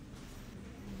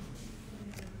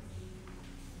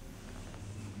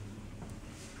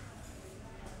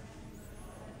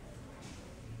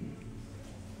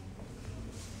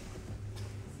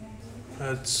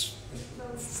 That's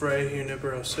Father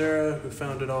Junípero Serra, who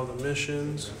founded all the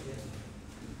missions.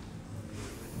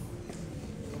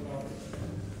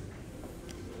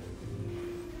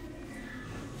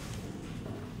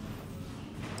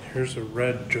 Here's a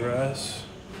red dress.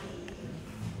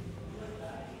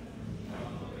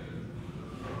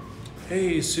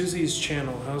 Hey, Susie's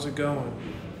channel, how's it going?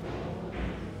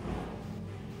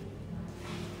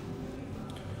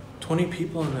 20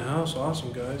 people in the house,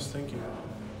 awesome guys, thank you.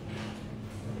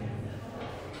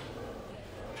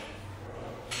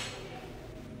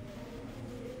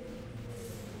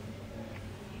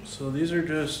 So these are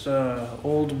just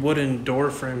old wooden door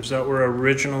frames that were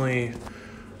originally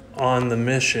on the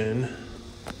mission.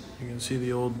 You can see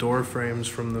the old door frames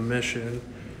from the mission.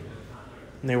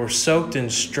 And they were soaked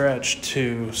and stretched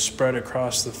to spread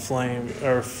across the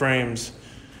frames,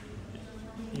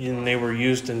 and they were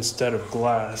used instead of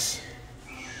glass.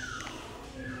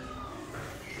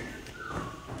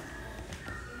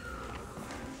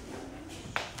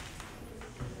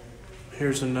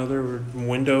 Here's another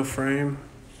window frame.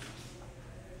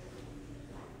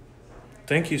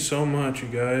 Thank you so much, you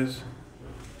guys.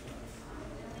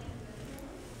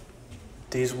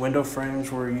 These window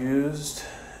frames were used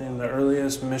in the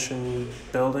earliest mission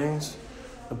buildings.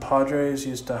 The Padres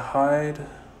used hides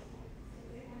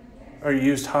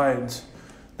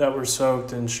that were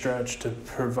soaked and stretched to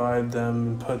provide them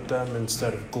and put them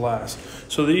instead of glass.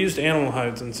 So they used animal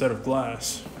hides instead of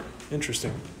glass.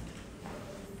 Interesting.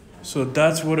 So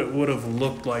that's what it would have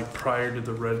looked like prior to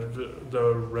the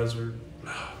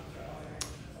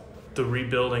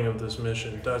rebuilding of this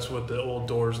mission. That's what the old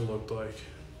doors looked like.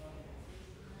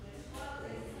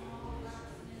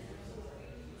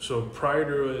 So prior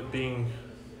to it being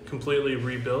completely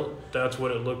rebuilt, that's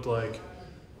what it looked like.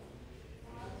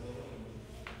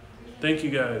 Thank you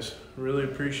guys, really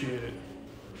appreciate it.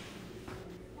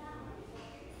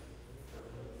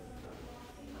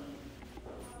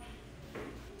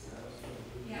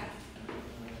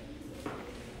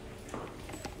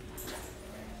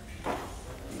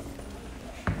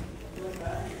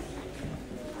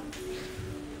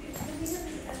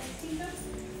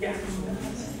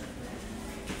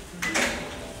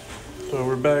 So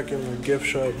we're back in the gift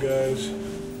shop, guys.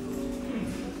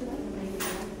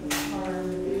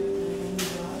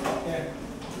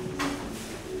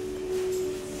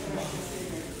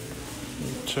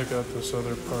 Check out this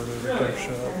other part of the gift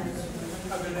shop.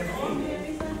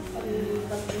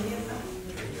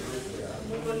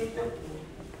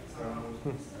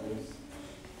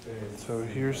 So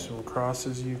here's some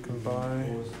crosses you can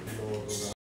buy.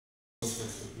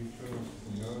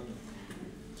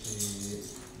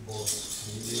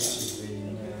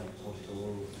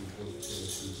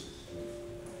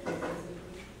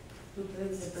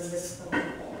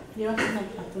 Lleva a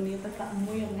tu nieta, está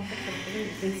muy hermosa porque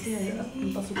decía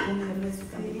apunta a su puma y su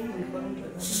camino mejor un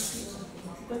regalo.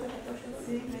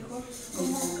 Sí, mejor.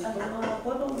 ¿Cómo no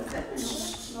puedo meterme?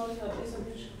 No,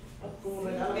 como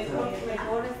regalo.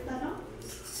 Mejor esta, ¿no?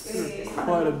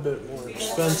 Quite a bit more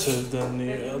expensive than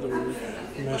the other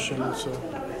missions,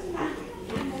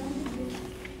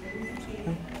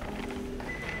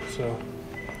 so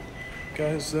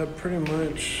guys, that pretty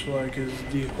much is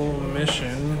the whole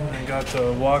mission I got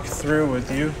to walk through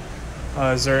with you.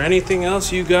 Is there anything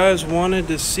else you guys wanted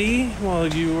to see while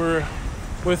you were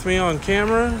with me on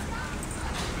camera?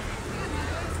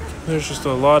 There's just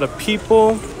a lot of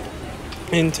people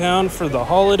in town for the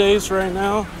holidays right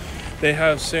now. They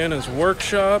have Santa's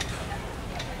workshop.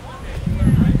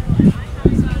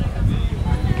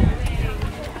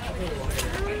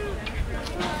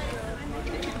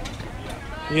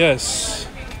 Yes.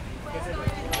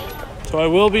 So I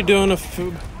will be doing a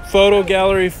photo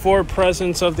gallery for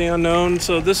Presence of the Unknown.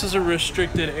 So this is a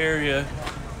restricted area.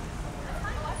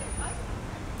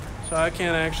 So I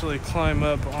can't actually climb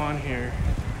up on here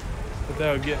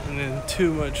without getting in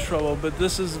too much trouble. But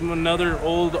this is another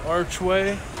old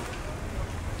archway.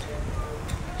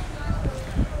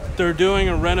 They're doing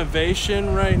a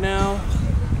renovation right now.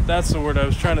 That's the word I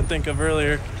was trying to think of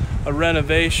earlier. A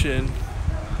renovation.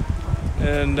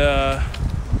 And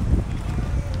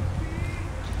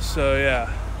so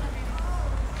yeah.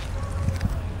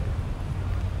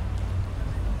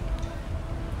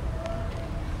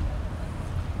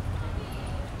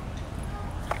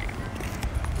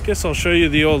 Guess I'll show you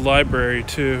the old library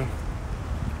too.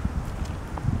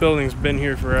 Building's been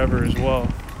here forever as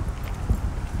well.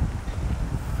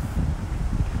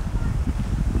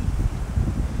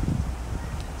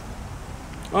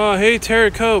 Oh, hey Terry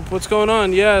Cope, what's going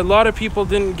on? Yeah, a lot of people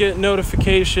didn't get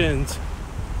notifications.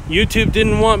 YouTube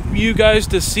didn't want you guys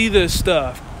to see this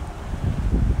stuff.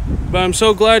 But I'm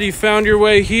so glad you found your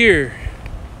way here.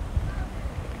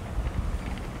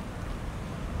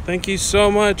 Thank you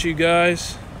so much, you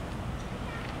guys.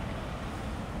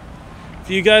 If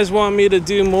you guys want me to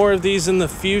do more of these in the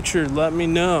future, let me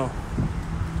know.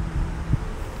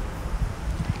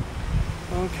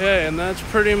 Okay, and that's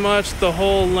pretty much the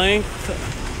whole length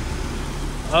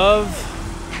of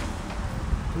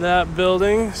that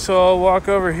building. So I'll walk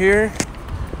over here.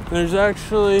 There's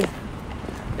actually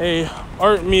a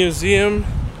art museum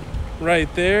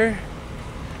right there,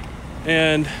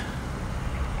 and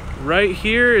right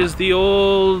here is the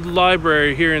old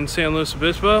library here in San Luis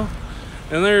Obispo.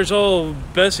 And there's old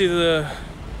Bessie the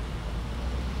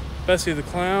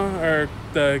clown, or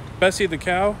the Bessie the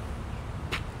cow.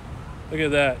 Look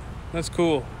at that. That's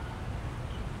cool.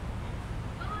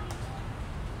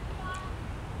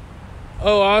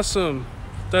 Oh, awesome.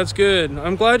 That's good.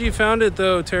 I'm glad you found it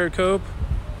though, Terry Cope.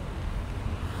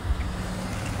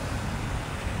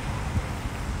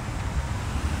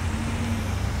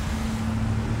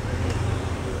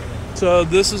 So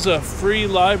this is a free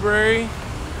library.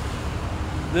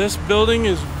 This building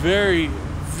is very,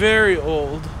 very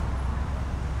old.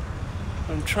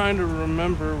 I'm trying to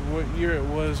remember what year it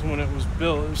was when it was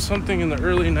built. It was something in the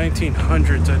early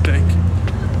 1900s, I think.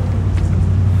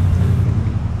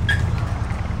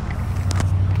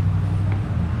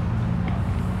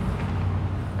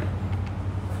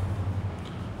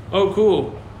 Oh,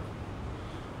 cool.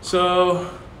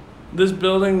 So this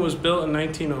building was built in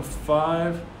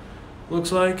 1905,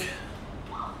 looks like.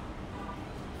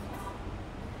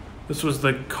 This was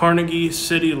the Carnegie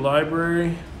City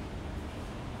Library.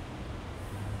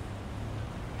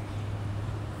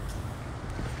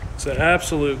 It's an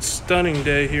absolute stunning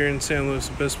day here in San Luis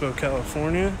Obispo,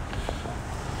 California.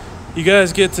 You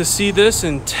guys get to see this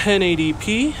in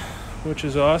 1080p, which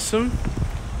is awesome.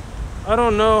 I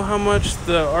don't know how much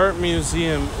the art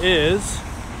museum is.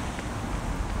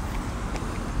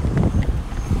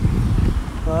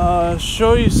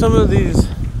 Show you some of these.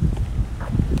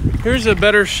 Here's a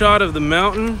better shot of the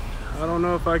mountain. I don't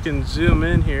know if I can zoom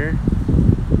in here.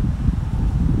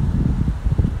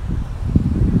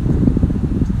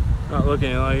 Not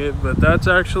looking like it, but that's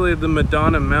actually the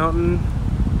Madonna Mountain.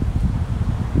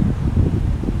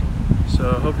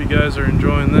 So I hope you guys are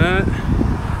enjoying that.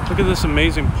 Look at this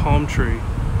amazing palm tree.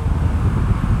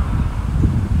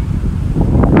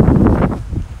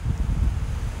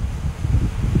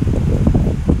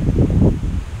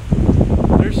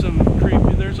 There's some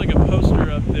creepy, there's like a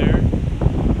poster up there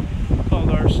called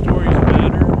Our Stories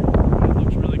Matter. It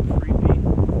looks really creepy.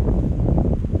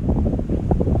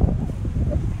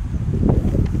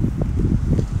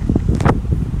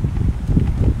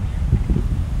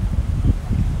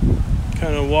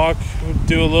 Kind of walk,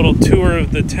 do a little tour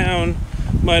of the town,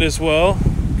 might as well.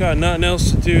 Got nothing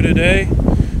else to do today.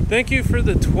 Thank you for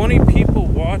the 20 people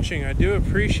watching. I do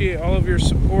appreciate all of your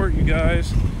support, you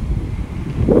guys.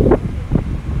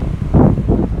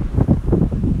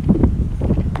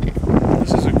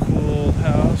 This is a cool old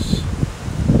house.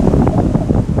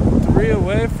 3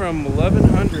 away from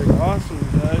 1100. Awesome,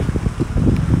 guys.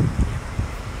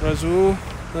 Razul,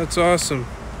 that's awesome.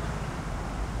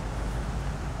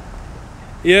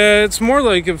 Yeah, it's more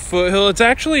like a foothill. It's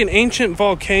actually an ancient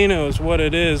volcano is what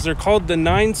it is. They're called the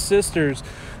 9 Sisters.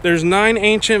 There's 9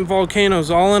 ancient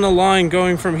volcanoes all in a line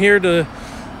going from here to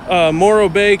Morro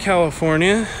Bay,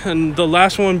 California. And the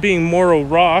last one being Morro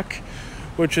Rock,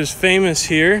 which is famous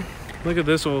here. Look at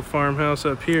this old farmhouse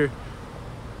up here.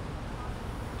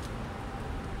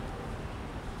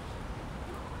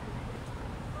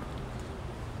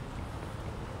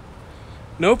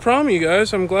 No problem, you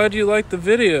guys. I'm glad you liked the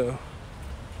video.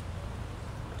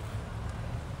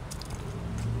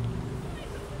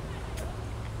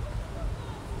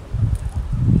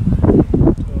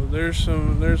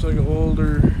 There's like an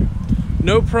older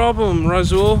No problem,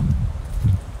 Razul.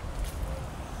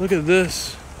 Look at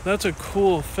this. That's a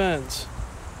cool fence.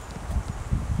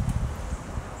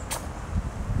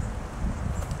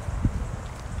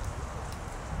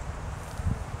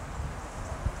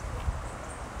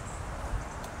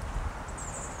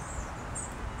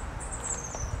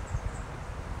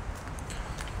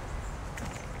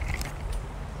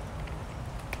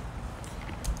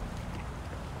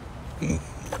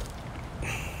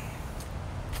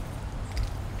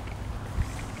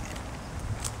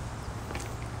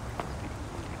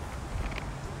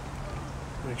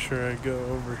 Make sure I go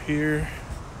over here.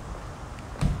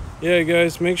 Yeah,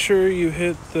 guys, make sure you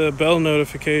hit the bell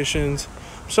notifications.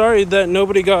 Sorry that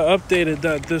nobody got updated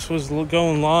that this was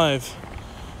going live.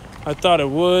 I thought it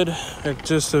would. It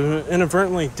just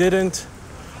inadvertently didn't.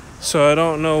 So I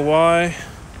don't know why.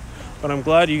 But I'm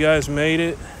glad you guys made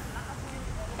it.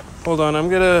 Hold on, I'm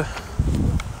gonna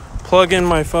plug in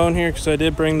my phone here because I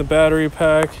did bring the battery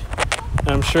pack.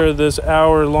 I'm sure this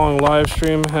hour-long live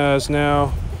stream has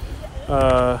now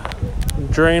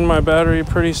drained my battery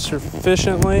pretty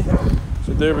sufficiently.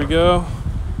 So there we go.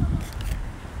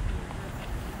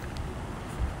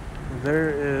 There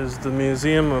is the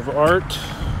Museum of Art.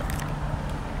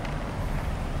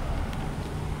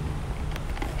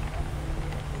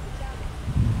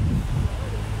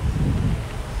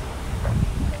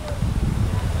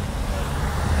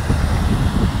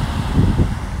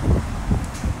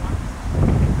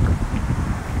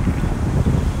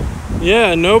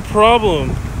 Yeah, no problem.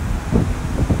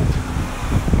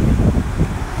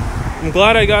 I'm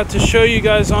glad I got to show you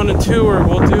guys on a tour.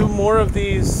 We'll do more of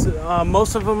these.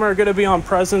 Most of them are going to be on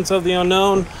Presence of the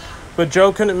Unknown, but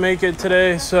Joe couldn't make it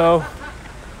today, so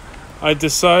I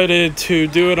decided to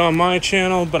do it on my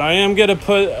channel. But I am going to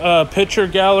put a picture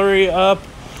gallery up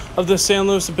of the San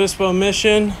Luis Obispo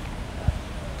mission,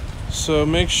 so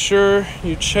make sure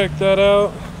you check that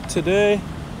out today.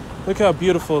 Look how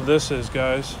beautiful this is,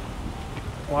 guys.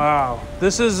 Wow,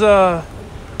 this is the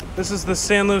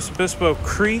San Luis Obispo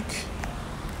Creek.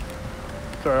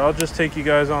 Sorry, I'll just take you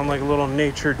guys on like a little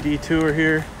nature detour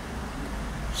here.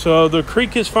 So the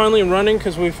creek is finally running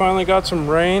because we finally got some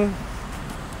rain.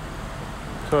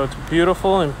 So it's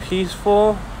beautiful and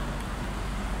peaceful.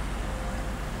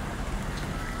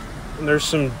 And there's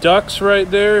some ducks right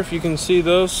there, if you can see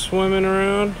those swimming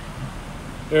around.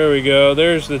 There we go,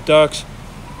 there's the ducks.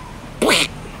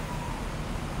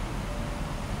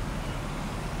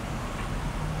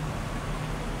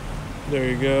 There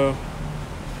you go.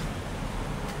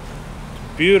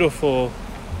 Beautiful,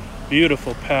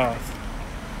 beautiful path.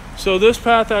 So this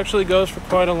path actually goes for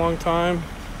quite a long time.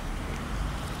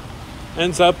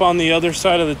 Ends up on the other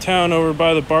side of the town over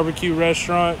by the barbecue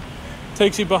restaurant.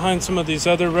 Takes you behind some of these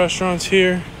other restaurants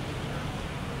here.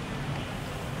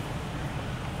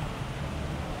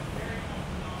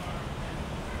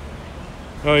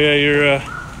 Oh yeah, you're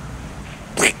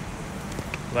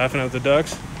laughing at the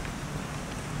ducks?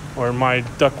 Or my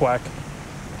duck quack.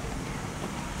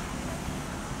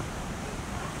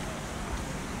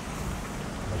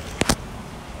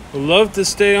 Would love to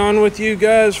stay on with you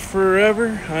guys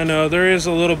forever. I know there is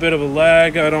a little bit of a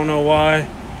lag. I don't know why.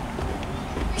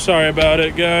 Sorry about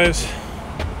it, guys.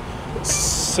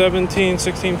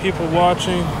 16 people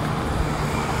watching.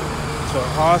 So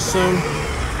awesome.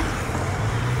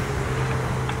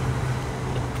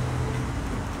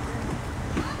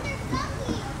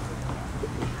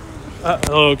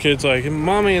 Oh, kids like,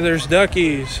 Mommy, there's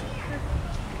duckies.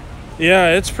 Yeah,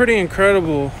 it's pretty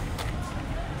incredible.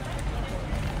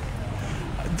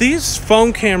 These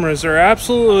phone cameras are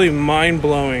absolutely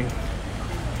mind-blowing.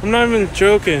 I'm not even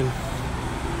joking.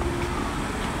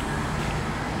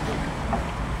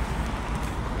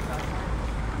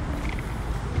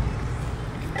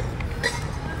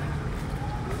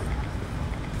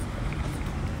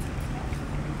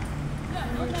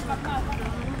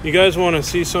 You guys want to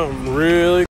see something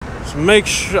really? So make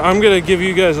sure, I'm going to give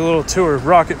you guys a little tour of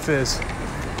Rocket Fizz.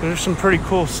 There's some pretty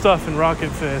cool stuff in Rocket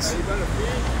Fizz.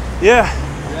 Yeah.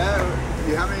 Yeah.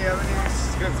 How many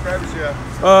subscribers you have?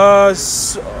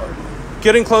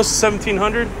 Getting close to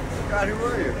 1,700. God, who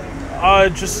are you?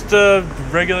 Just a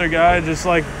regular guy. Just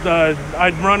like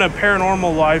I'd run a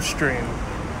paranormal live stream.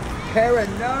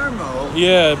 Paranormal?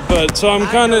 Yeah, but so I'm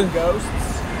kind of ghosts.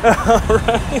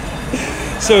 right.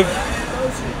 So.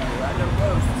 I know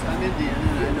ghosts. I'm Indian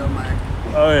and I know my.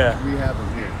 Oh yeah. We have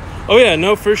them here. Oh yeah,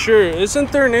 no, for sure.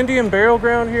 Isn't there an Indian burial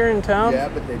ground here in town? Yeah,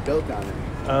 but they built on it.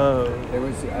 Oh. There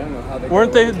was, I don't know how they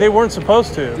weren't they? They weren't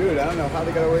supposed to. Dude, I don't know how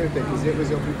they got away with it because it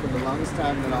was open for the longest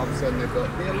time, and then all of a sudden they built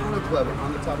the Alona Club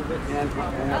on the top of it and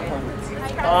apartments.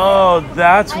 Oh,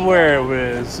 that's where it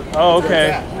was. Oh,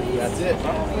 okay. That's it.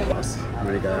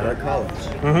 When he got out of college,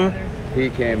 Mm-hmm. he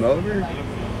came over.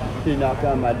 He knocked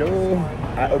on my door.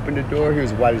 I opened the door. He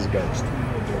was white as a ghost.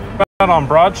 Out on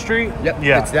Broad Street? Yep.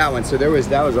 Yeah. It's that one. So that was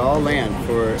all land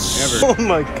forever. Oh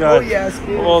my God. Oh yes.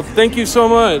 Dude. Well, thank you so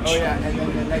much. Oh yeah. And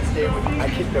then the next day, I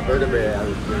kicked a vertebrae out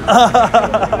of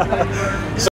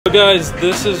it. So guys,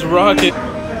 this is Rocket.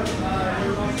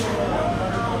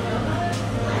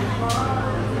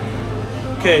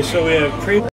 Okay, so we have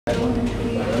cream.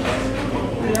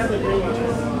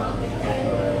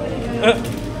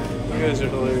 You guys are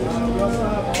hilarious.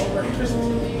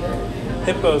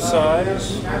 Hippo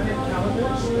size.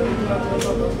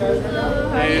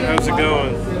 Hey, how's it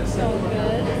going?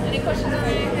 Any questions or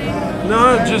anything?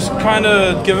 No, just kind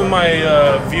of giving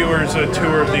my viewers a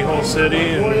tour of the whole city,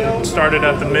 and started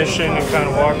at the mission and kind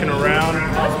of walking around.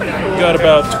 Got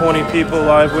about 20 people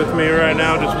live with me right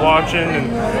now just watching, and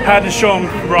had to show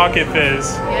them Rocket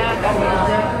Fizz.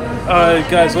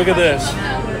 Guys, look at this.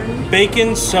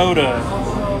 Bacon soda.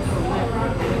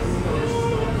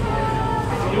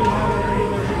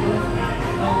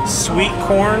 Sweet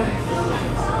corn.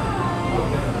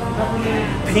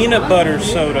 Peanut butter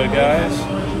soda, guys.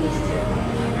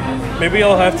 Maybe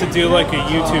I'll have to do like a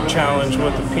YouTube challenge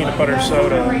with the peanut butter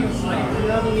soda.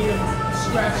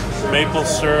 Maple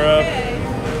syrup,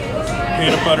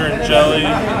 peanut butter and jelly.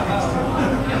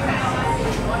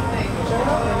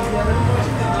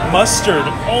 Mustard.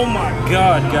 Oh my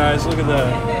God, guys, look at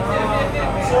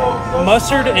that.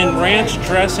 Mustard and ranch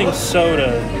dressing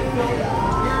soda.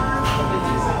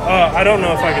 I don't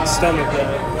know if I could stomach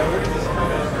that.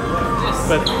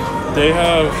 But they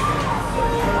have...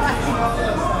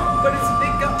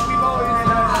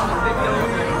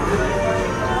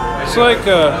 It's like,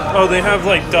 oh, they have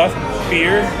like Duff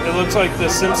beer. It looks like the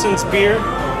Simpsons beer.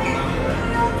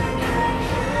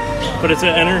 But it's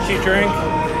an energy drink.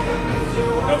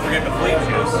 Don't forget the fleet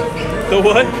juice. The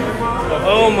what?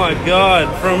 Oh my God,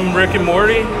 from Rick and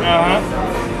Morty? Uh-huh.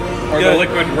 Or the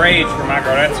liquid rage from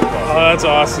Macro. Oh, that's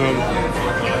awesome.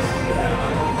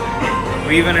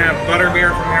 We even have butterbeer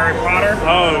from Harry Potter.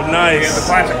 Oh, We nice. have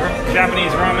the classic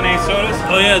Japanese ramen sodas.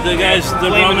 Oh yeah, the guys, the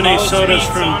Flamin' ramen Low sodas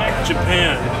Speed from Sonic.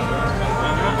 Japan.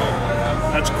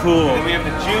 That's cool. Then we have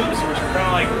the juice, which is kind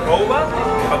of like boba,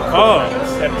 but Oh. coconut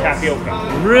instead of tapioca.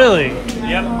 Really?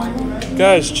 Yep.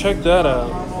 Guys, check that out.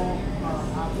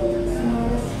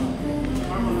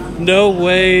 No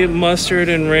way mustard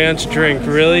and ranch drink.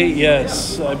 Really?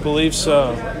 Yes, I believe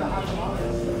so.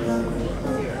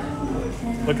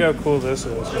 Look how cool this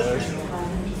is, guys.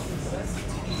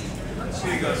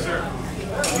 Here you go, sir.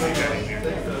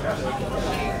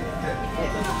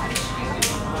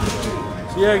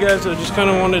 So yeah, guys, I just kind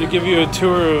of wanted to give you a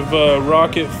tour of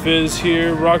Rocket Fizz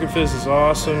here. Rocket Fizz is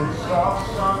awesome.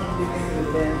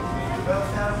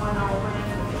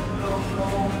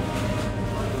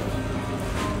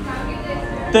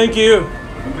 Thank you.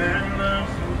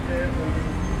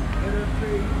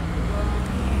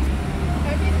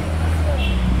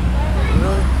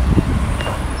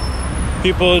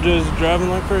 People are just driving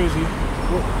like crazy.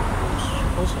 Whoa, it's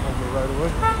supposed to have me right away.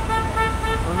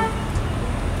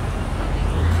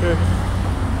 Okay.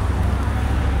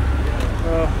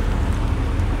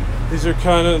 This is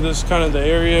kind of the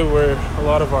area where a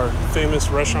lot of our famous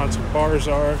restaurants and bars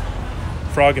are.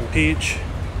 Frog and Peach.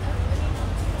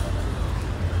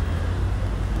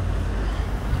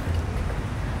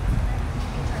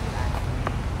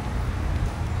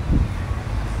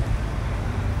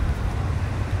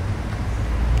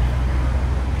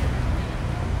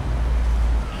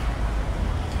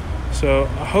 So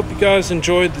I hope you guys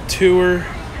enjoyed the tour.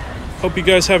 Hope you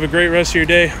guys have a great rest of your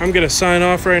day. I'm gonna sign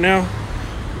off right now.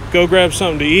 Go grab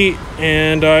something to eat,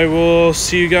 and I will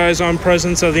see you guys on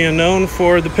Presence of the Unknown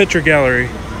for the picture gallery.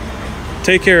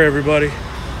 Take care, everybody.